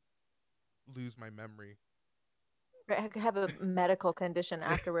lose my memory. Right, have a medical condition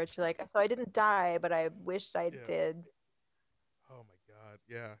afterwards. You're like, so I didn't die, but I wished I Yeah. did. Oh my god.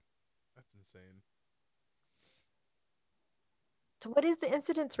 Yeah. That's insane. So what is the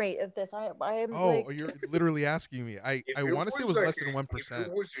incidence rate of this? I am Oh, like, you're literally asking me. I If I it want to say it was was like less than if it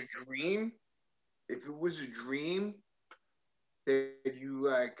 1%. was a dream, if it was a dream that you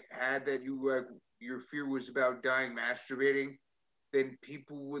like had that you like your fear was about dying masturbating, then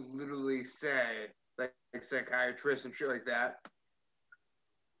people would literally say, like psychiatrists and shit like that,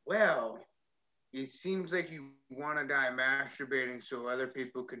 well, it seems like you want to die masturbating so other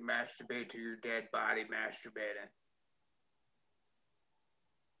people can masturbate to your dead body masturbating.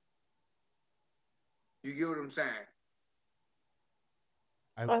 You get what I'm saying?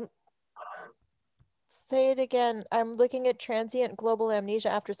 I um, say it again. I'm looking at transient global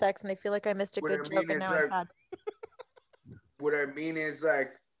amnesia after sex, and I feel like I missed a What I good mean joke, and is now I'm like sad. what I mean is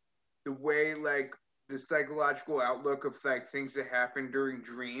like the way like the psychological outlook of like things that happen during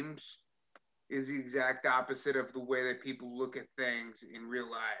dreams is the exact opposite of the way that people look at things in real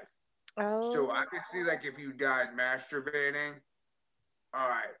life. So Oh, obviously, like if you died masturbating, all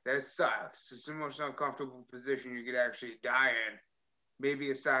right, that sucks. It's the most uncomfortable position you could actually die in.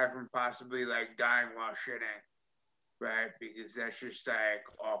 Maybe aside from possibly like dying while shitting, right? Because that's just like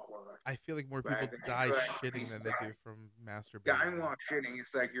awkward, I feel like more right? people That's die like shitting than least they do from masturbating dying though. while shitting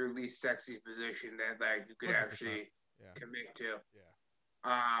is like your least sexy position that like you could 100%. actually Yeah. commit to. Yeah.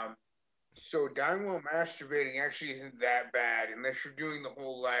 Um, so dying while masturbating actually isn't that bad unless you're doing the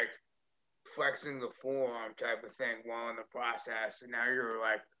whole like flexing the forearm type of thing while in the process, and now you're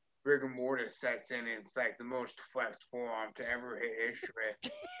like rigor mortis sets in, and it's like the most flexed forearm to ever hit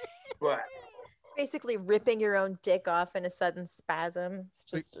history. But basically ripping your own dick off in a sudden spasm.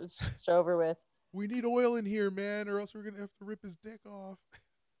 Like It's just over with. we need oil in here, man, or else we're gonna have to rip his dick off.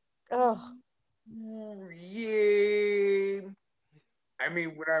 Oh, yeah, I mean,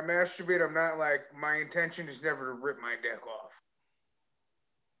 when I masturbate, I'm not like my intention is never to rip my dick off.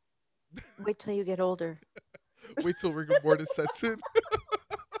 wait till you get older. Wait till rigor mortis sets in.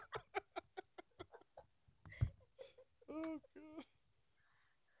 Oh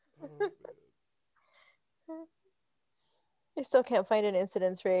god. Oh I still can't find an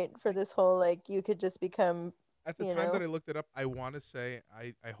incidence rate for this whole like you could just become, At the you time that know. I looked it up, I want to say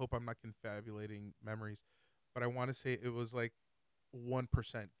I hope I'm not confabulating memories, but I want to say it was like 1%,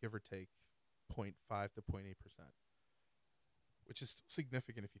 give or take, 0.5 to 0.8%, which is still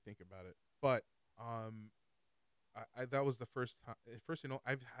significant if you think about it. But that was the first time. First,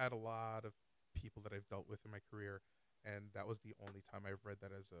 I've had a lot of people that I've dealt with in my career, and that was the only time I've read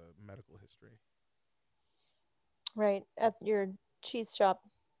that as a medical history. Right. At your cheese shop,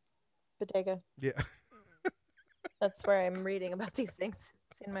 bodega. Yeah. That's where I'm reading about these things.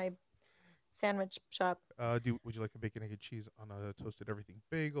 It's in my sandwich shop. Would you like a bacon, egg, and cheese on a toasted everything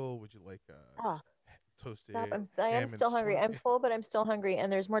bagel? Would you like Ah, stop. toasted I am ham and still hungry. soy? I'm full, but I'm still hungry.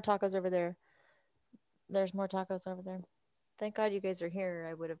 And there's more tacos over there. There's more tacos over there. Thank God you guys are here.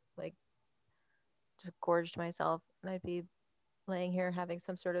 I would have like just gorged myself, and I'd be laying here having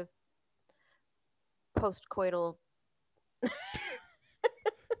some sort of post-coital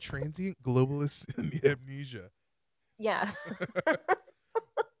Transient globalist amnesia. yeah,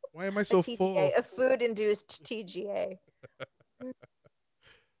 Why am I a so full? TGA, a food-induced TGA. Oh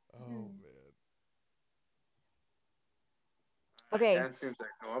man. Okay. That seems like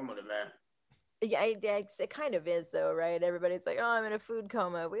normal to me. Yeah, it kind of is though, right? Everybody's like, "Oh, I'm in a food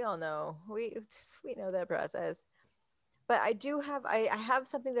coma." We all know. We know that process. But I have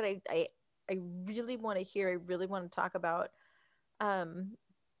something that I really want to hear. I really want to talk about. Um,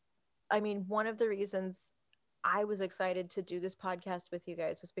 I mean, one of the reasons I was excited to do this podcast with you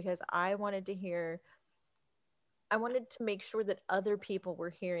guys was because I wanted to make sure that other people were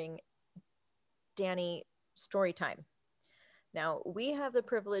hearing Danny story time. Now, we have the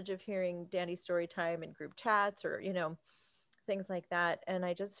privilege of hearing Danny's story time in group chats or, things like that. And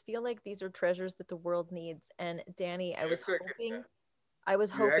I just feel like these are treasures that the world needs. And Danny, You act like it's I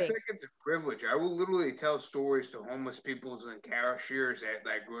was you act hoping. like it's a privilege. I will literally tell stories to homeless people and cashiers at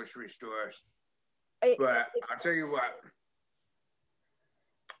like grocery stores. But I'll tell you what.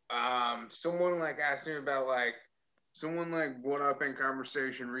 Someone like asked me about like someone like brought up in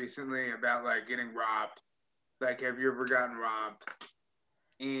conversation recently about like getting robbed. Like, have you ever gotten robbed?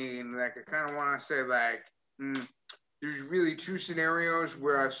 And like, I kind of want to say like, there's really two scenarios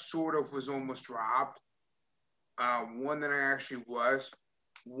where I sort of was almost robbed. One that I actually was.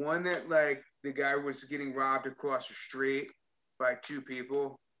 One that like the guy was getting robbed across the street by two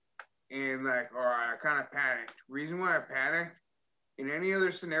people, and like, all right, I kind of panicked. Reason why I panicked, in any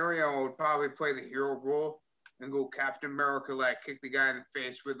other scenario, I would probably play the hero role and go Captain America, like kick the guy in the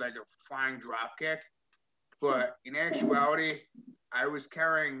face with like a flying drop kick. But in actuality, I was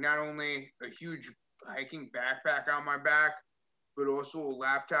carrying not only a huge hiking backpack on my back, but also a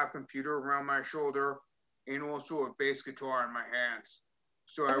laptop computer around my shoulder and also a bass guitar in my hands.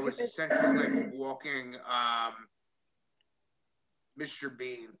 So I was essentially like walking Mr.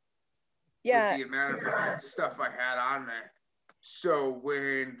 Bean with Yeah. the amount of stuff I had on me. So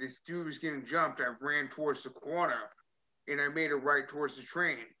when this dude was getting jumped, I ran towards the corner and I made it right towards the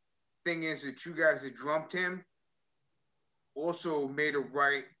train. Thing is, the two guys that jumped him also made a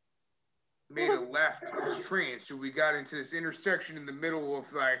left towards the train. So we got into this intersection in the middle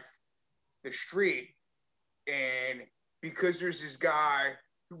of like the street, and because there's this guy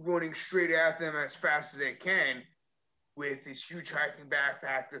running straight at them as fast as they can with this huge hiking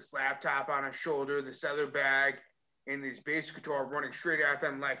backpack, this laptop on his shoulder, this other bag, and this bass guitar running straight at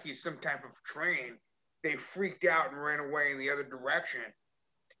them like he's some type of train, they freaked out and ran away in the other direction.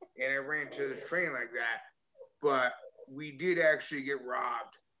 And I ran to the train like that. But we did actually get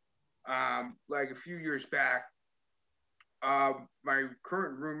robbed. Like a few years back, my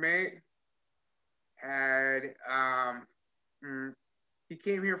current roommate had he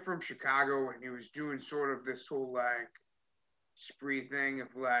came here from Chicago and he was doing sort of this whole like spree thing of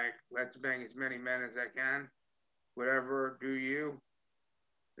like, let's bang as many men as I can, whatever, do you?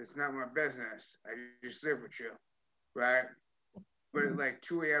 It's not my business. I just live with you, right? But at like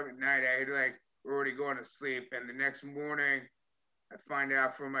 2 a.m. at night, I had like already gone to sleep, and the next morning, I find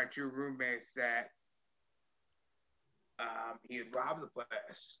out from my two roommates that he had robbed the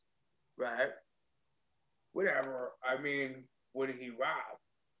place, right? Whatever. I mean, what did he rob?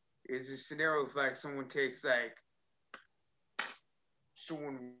 Is a scenario of like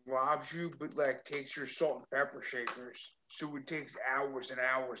someone robs you, but like takes your salt and pepper shakers. So it takes hours and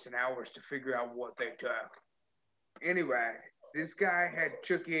hours and hours to figure out what they took. Anyway, this guy had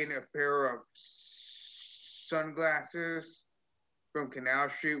took in a pair of sunglasses from Canal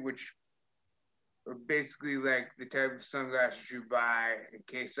Street, which are basically like the type of sunglasses you buy in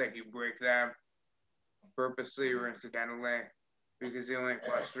case like you break them purposely or incidentally, because they only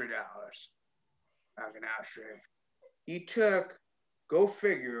cost $3 on Canal Street. He took, go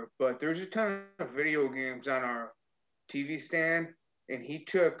figure, but there's a ton of video games on our TV stand, and he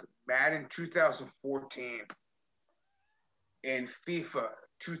took Madden 2014 and FIFA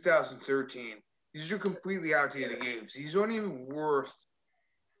 2013. These are completely outdated games. These aren't even worth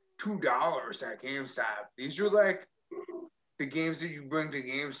 $2 at GameStop. These are like the games that you bring to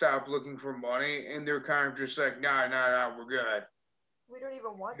GameStop looking for money, and they're kind of just like, nah, we're good. We don't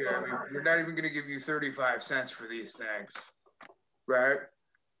even want Yeah, them. we're not even going to give you 35 cents for these things, right?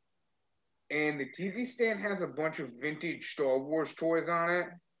 And the TV stand has a bunch of vintage Star Wars toys on it,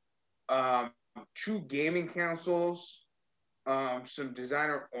 two gaming consoles, some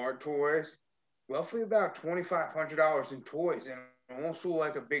designer art toys, roughly about $2,500 in toys, and also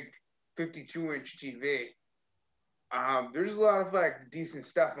like a big 52-inch TV. There's a lot of like decent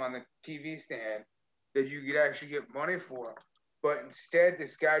stuff on the TV stand that you could actually get money for. But instead,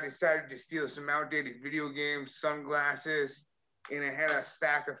 this guy decided to steal some outdated video games, sunglasses, and it had a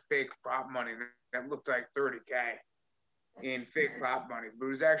stack of fake prop money that looked like 30K in fake prop money, but it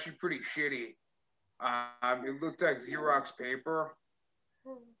was actually pretty shitty. It looked like Xerox paper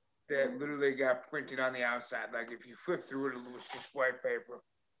that literally got printed on the outside. Like if you flip through it, it was just white paper.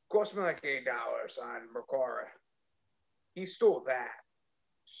 Cost me like $8 on Mercari. He stole that.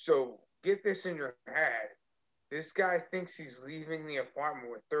 So get this in your head. This guy thinks he's leaving the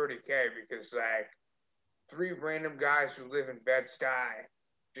apartment with 30K because like three random guys who live in Bed-Stuy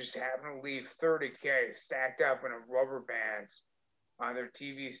just happen to leave 30K stacked up in a rubber bands on their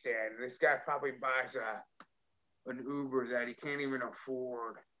TV stand. This guy probably buys an Uber that he can't even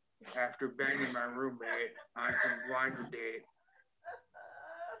afford after banging my roommate on some blinder date.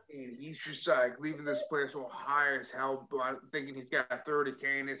 And he's just like leaving this place all high as hell, thinking he's got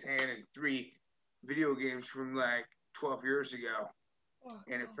 30K in his hand and three video games from like 12 years ago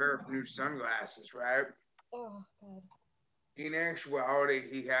and a pair of new sunglasses, right? Oh, God. In actuality,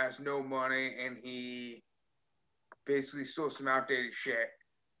 he has no money and he basically stole some outdated shit.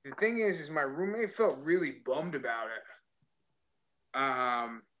 The thing is my roommate felt really bummed about it.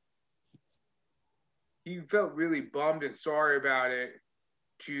 He felt really bummed and sorry about it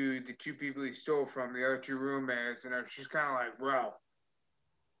to the two people he stole from, the other two roommates, and I was just kind of like, bro,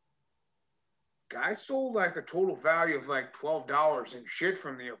 guy sold like a total value of like $12 in shit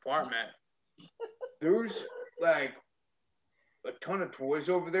from the apartment. There's like a ton of toys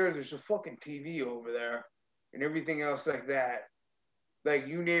over there. There's a fucking TV over there and everything else like that. Like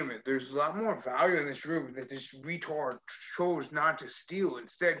you name it. There's a lot more value in this room that this retard chose not to steal.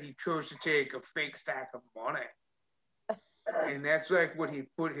 Instead, he chose to take a fake stack of money. And that's like what he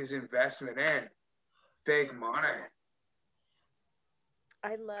put his investment in. Fake money.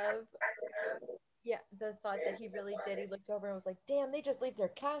 I love, yeah, the thought that he really did. He looked over and was like, damn, they just leave their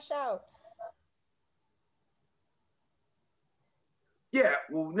cash out. Yeah,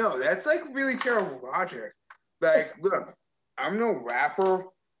 well, no, that's like really terrible logic. Like, look, I'm no rapper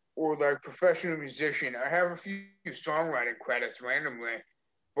or like professional musician. I have a few songwriting credits randomly,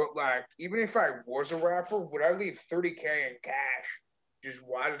 but like, even if I was a rapper, would I leave 30K in cash, just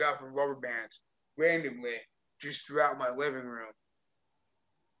wadded up in rubber bands randomly, just throughout my living room?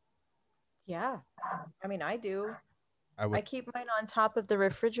 Yeah. I mean, I do. I I would. keep mine on top of the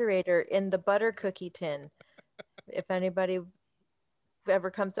refrigerator in the butter cookie tin. If anybody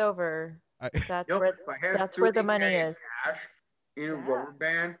ever comes over, I, that's Yep, where if I had that's where the 30K money in is. cash in a Yeah. rubber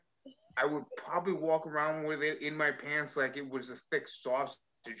band, I would probably walk around with it in my pants like it was a thick sausage,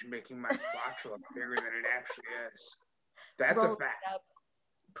 making my crotch look bigger than it actually is. That's a Rolling fact, it up,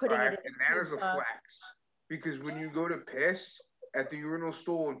 putting right? it in And a that tube is a top. flex. Because when you go to piss at the urinal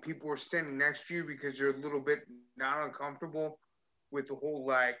stool and people are standing next to you because you're a little bit not uncomfortable with the whole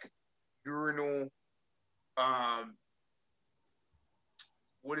like urinal,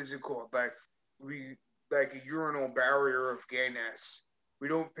 what is it called? Like a urinal barrier of gayness. We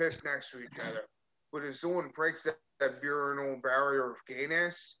don't piss next to each other. But if someone breaks that urinal barrier of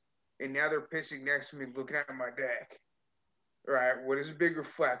gayness, and now they're pissing next to me looking at my dick, right? What is a bigger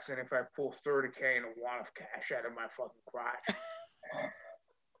flex than if I pull 30K and a wad of cash out of my fucking crotch?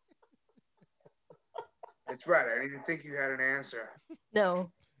 That's right. I didn't think you had an answer.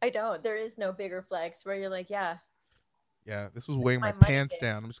 No, I don't. There is no bigger flex where you're like, yeah, yeah, this was weighing my my money pants dick.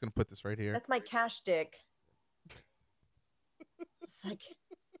 down. I'm just gonna put this right here. That's my cash dick. It's like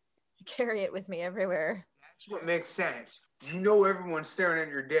I carry it with me everywhere. That's what makes sense. You know everyone's staring at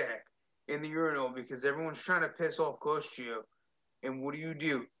your dick in the urinal because everyone's trying to piss off close to you. And what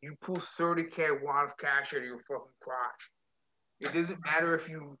do? You pull 30K wad of cash out of your fucking crotch. It doesn't matter if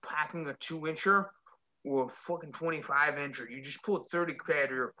you're packing a 2-incher or a fucking 25-incher. You just pull 30K out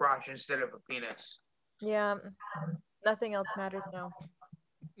of your crotch instead of a penis. Yeah, nothing else matters now.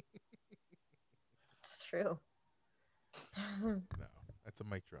 It's true. No, that's a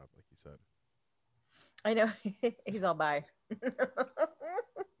mic drop, like you said. I know. He's all by.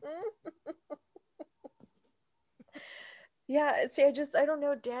 Yeah, see, I don't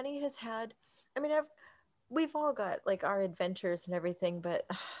know. Danny has had, I mean, we've all got like our adventures and everything, but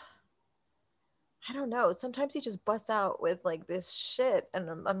I don't know. Sometimes he just busts out with like this shit, and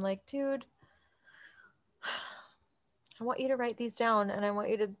I'm like, dude, I want you to write these down, and I want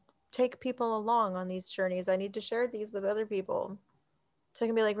you to take people along on these journeys. I need to share these with other people, so I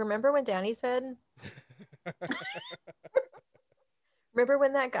can be like, remember when Danny said? Remember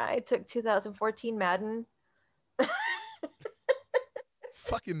when that guy took 2014 Madden?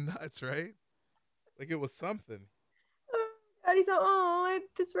 Fucking nuts, right? Like it was something. Oh, God, he's all,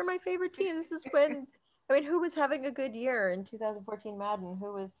 these were my favorite teams. This is when, I mean, who was having a good year in 2014 Madden?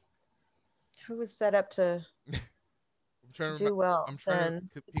 Who was set up to do well? I'm trying Then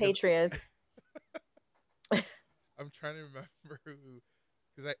to the Patriots. I'm trying to remember who,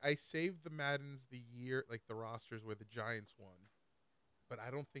 because I saved the Maddens the year, like the rosters where the Giants won, but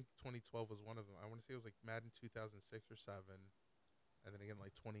I don't think 2012 was one of them. I want to say it was like Madden 2006 or 7, and then again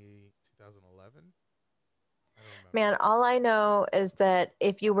like 2011. I don't remember. Man, all I know is that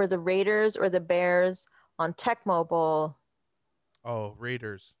if you were the Raiders or the Bears on Tech Mobile, Oh,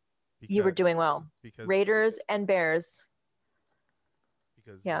 Raiders. you were doing well. Because Raiders and Bears.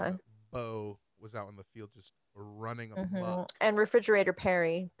 Yeah. Bo was out on the field just running amok. And Refrigerator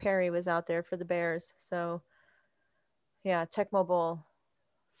Perry was out there for the Bears. So, yeah, Tech Mobile,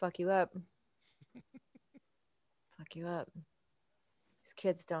 fuck you up. Fuck you up. These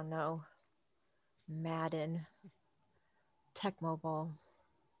kids don't know. Madden. Tech Mobile.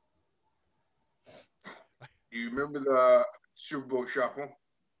 Do you remember the Super Bowl shuffle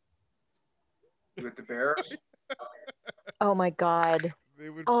with the Bears? Oh my God. They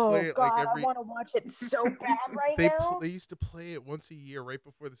would play it like every. I want to watch it so bad right now. They used to play it once a year, right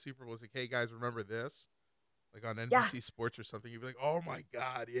before the Super Bowl. It's like, hey guys, remember this? Like on NBC Sports or something. You'd be like, oh my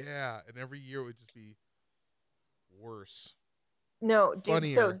God, yeah. And every year it would just be worse. No, dude.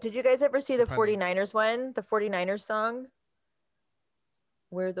 So did you guys ever see the 49ers one? The 49ers song?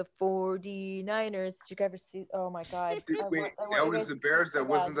 We're the 49ers. Did you ever see? Oh my God. Wait, that was the Bears. That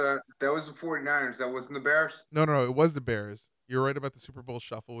wasn't the. That was the 49ers. That wasn't the Bears. No, it was the Bears. You're right about the Super Bowl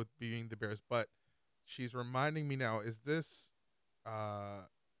shuffle with being the Bears, but she's reminding me now. Is this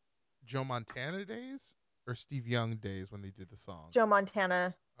Joe Montana days or Steve Young days when they did the song? Joe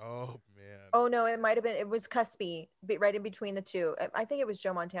Montana. Oh man. Oh no, it might have been. It was cuspy, right in between the two. I think it was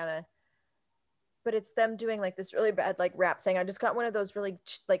Joe Montana. But it's them doing like this really bad like rap thing. I just got one of those really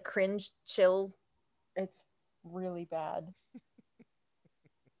like cringe chill. It's really bad.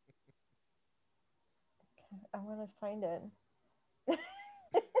 I want to find it.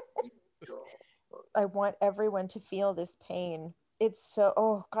 I want everyone to feel this pain. It's so,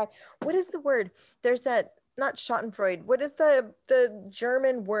 oh God, what is the word? There's that, not Schadenfreude. What is the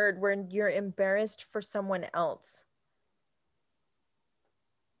German word when you're embarrassed for someone else?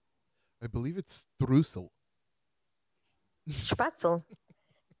 I believe it's Streusel. Spatzel.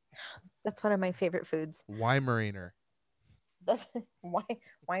 That's one of my favorite foods. Weimaraner. That's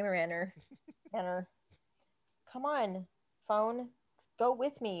Weimaraner. Come on, phone. Go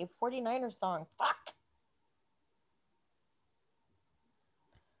with me. 49er song. Fuck.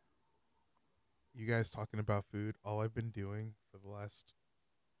 You guys talking about food, all I've been doing for the last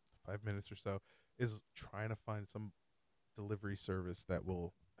 5 minutes or so is trying to find some delivery service that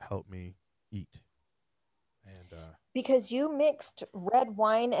will help me eat. And because you mixed red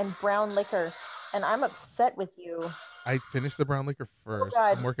wine and brown liquor, and I'm upset with you. I finished the brown liquor first. Oh,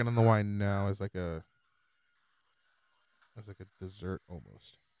 I'm working on the wine now as like a dessert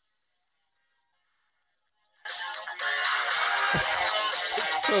almost.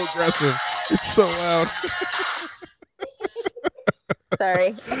 It's so aggressive. It's so loud.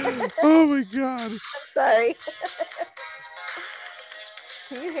 Sorry. Oh my God. I'm sorry.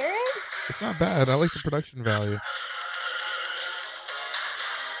 Can you hear it? It's not bad. I like the production value.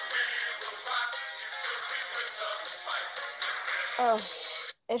 Oh,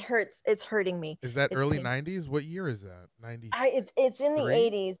 it hurts. It's hurting me. Is that it's early 90s? What year is that? 90. It's in the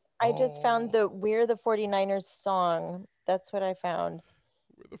 80s. I just found We're the 49ers song. That's what I found.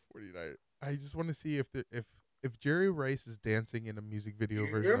 We're the 49ers. I just want to see if Jerry Rice is dancing in a music video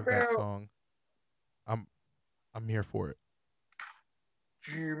version of that song. I'm here for it.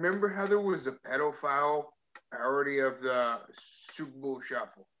 Do you remember how there was a pedophile parody of the Super Bowl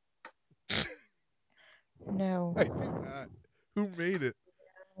Shuffle? No. I do not. Who made it?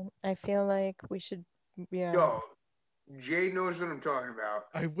 I feel like we should, yeah. Yo, Jay knows what I'm talking about.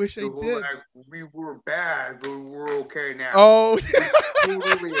 I wish I did. Like, we were bad, but we're okay now. Oh,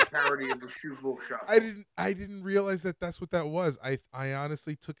 totally a parody of the Super Bowl Shuffle. I didn't realize that that's what that was. I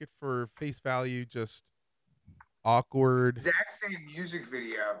honestly took it for face value. Just awkward. Exact same music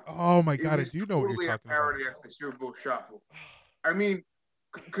video. Oh my It god, I was do know what you're totally a talking about. parody of the Super Bowl Shuffle. I mean,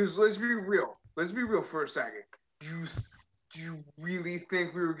 because let's be real. Let's be real for a second. Do you really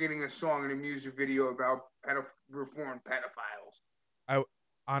think we were getting a song in a music video about reformed pedophiles?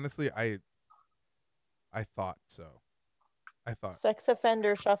 Honestly, I thought so. I thought Sex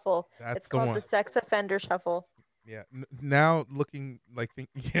offender shuffle. that's It's the called one. the sex offender shuffle. Yeah. Now looking like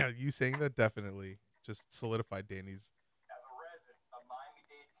yeah, you saying that definitely just solidified Danny's.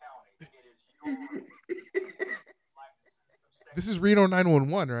 This is Reno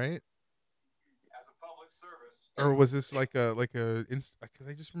 911, right? Or was this like a because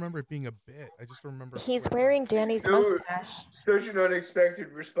I just remember it being a bit. I just don't remember. He's what it wearing was. Danny's mustache. Such an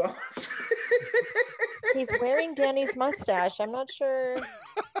unexpected response. He's wearing Danny's mustache. I'm not sure.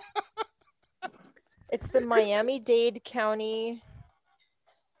 It's the Miami-Dade County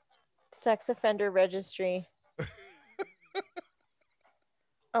Sex Offender Registry.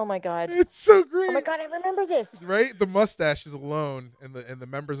 Oh my god. It's so great. Oh my god, I remember this. Right? The mustache is alone and the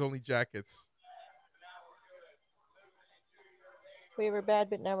members only jackets. We were bad,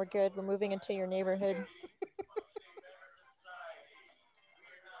 but now we're good. We're moving into your neighborhood.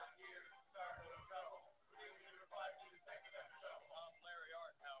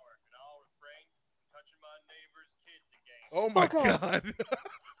 Oh my Okay. god. But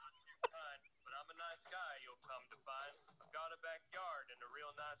I'm a nice guy, you'll come to find. I've got a backyard and a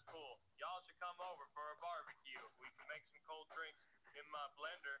real nice pool. Y'all should come over for a barbecue. We can make some cold drinks in my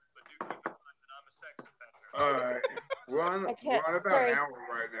blender, but do keep in mind that I'm a sex offender. All right. We're on about Sorry. an hour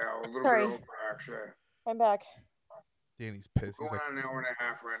right now. A little Sorry. bit over, actually. I'm back. Danny's pissed. He's Going like, on an hour and a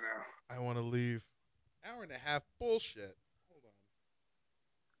half right now. I want to leave. Hour and a half bullshit. Hold on.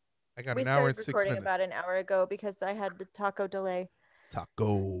 I got We an hour and started 6 recording minutes. about an hour ago because I had the taco delay.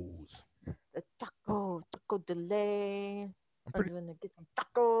 Tacos. The taco delay. I'm pretty. I'm gonna get some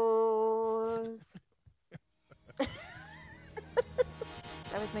tacos.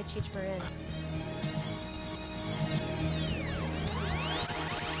 That was my Cheech Marin.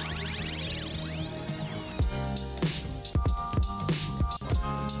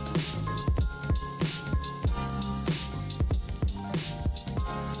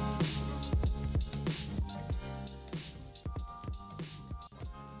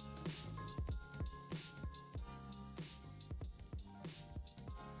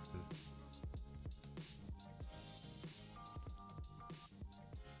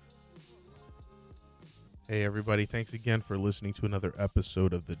 Hey everybody! Thanks again for listening to another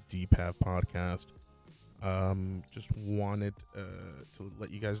episode of the DPAV podcast. Just wanted to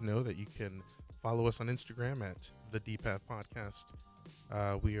let you guys know that you can follow us on Instagram at the DPAV podcast.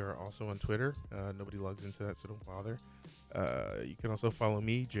 We are also on Twitter. Nobody logs into that, so don't bother. You can also follow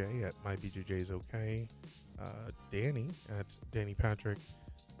me, Jay, at mybjjisokay, Danny at Danny Patrick,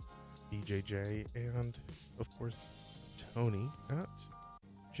 BJJ, and of course Tony at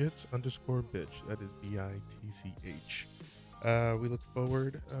Jits_bitch. That is BITCH. We look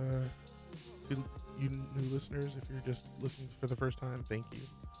forward to you new listeners. If you're just listening for the first time, thank you.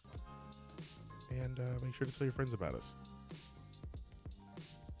 And make sure to tell your friends about us.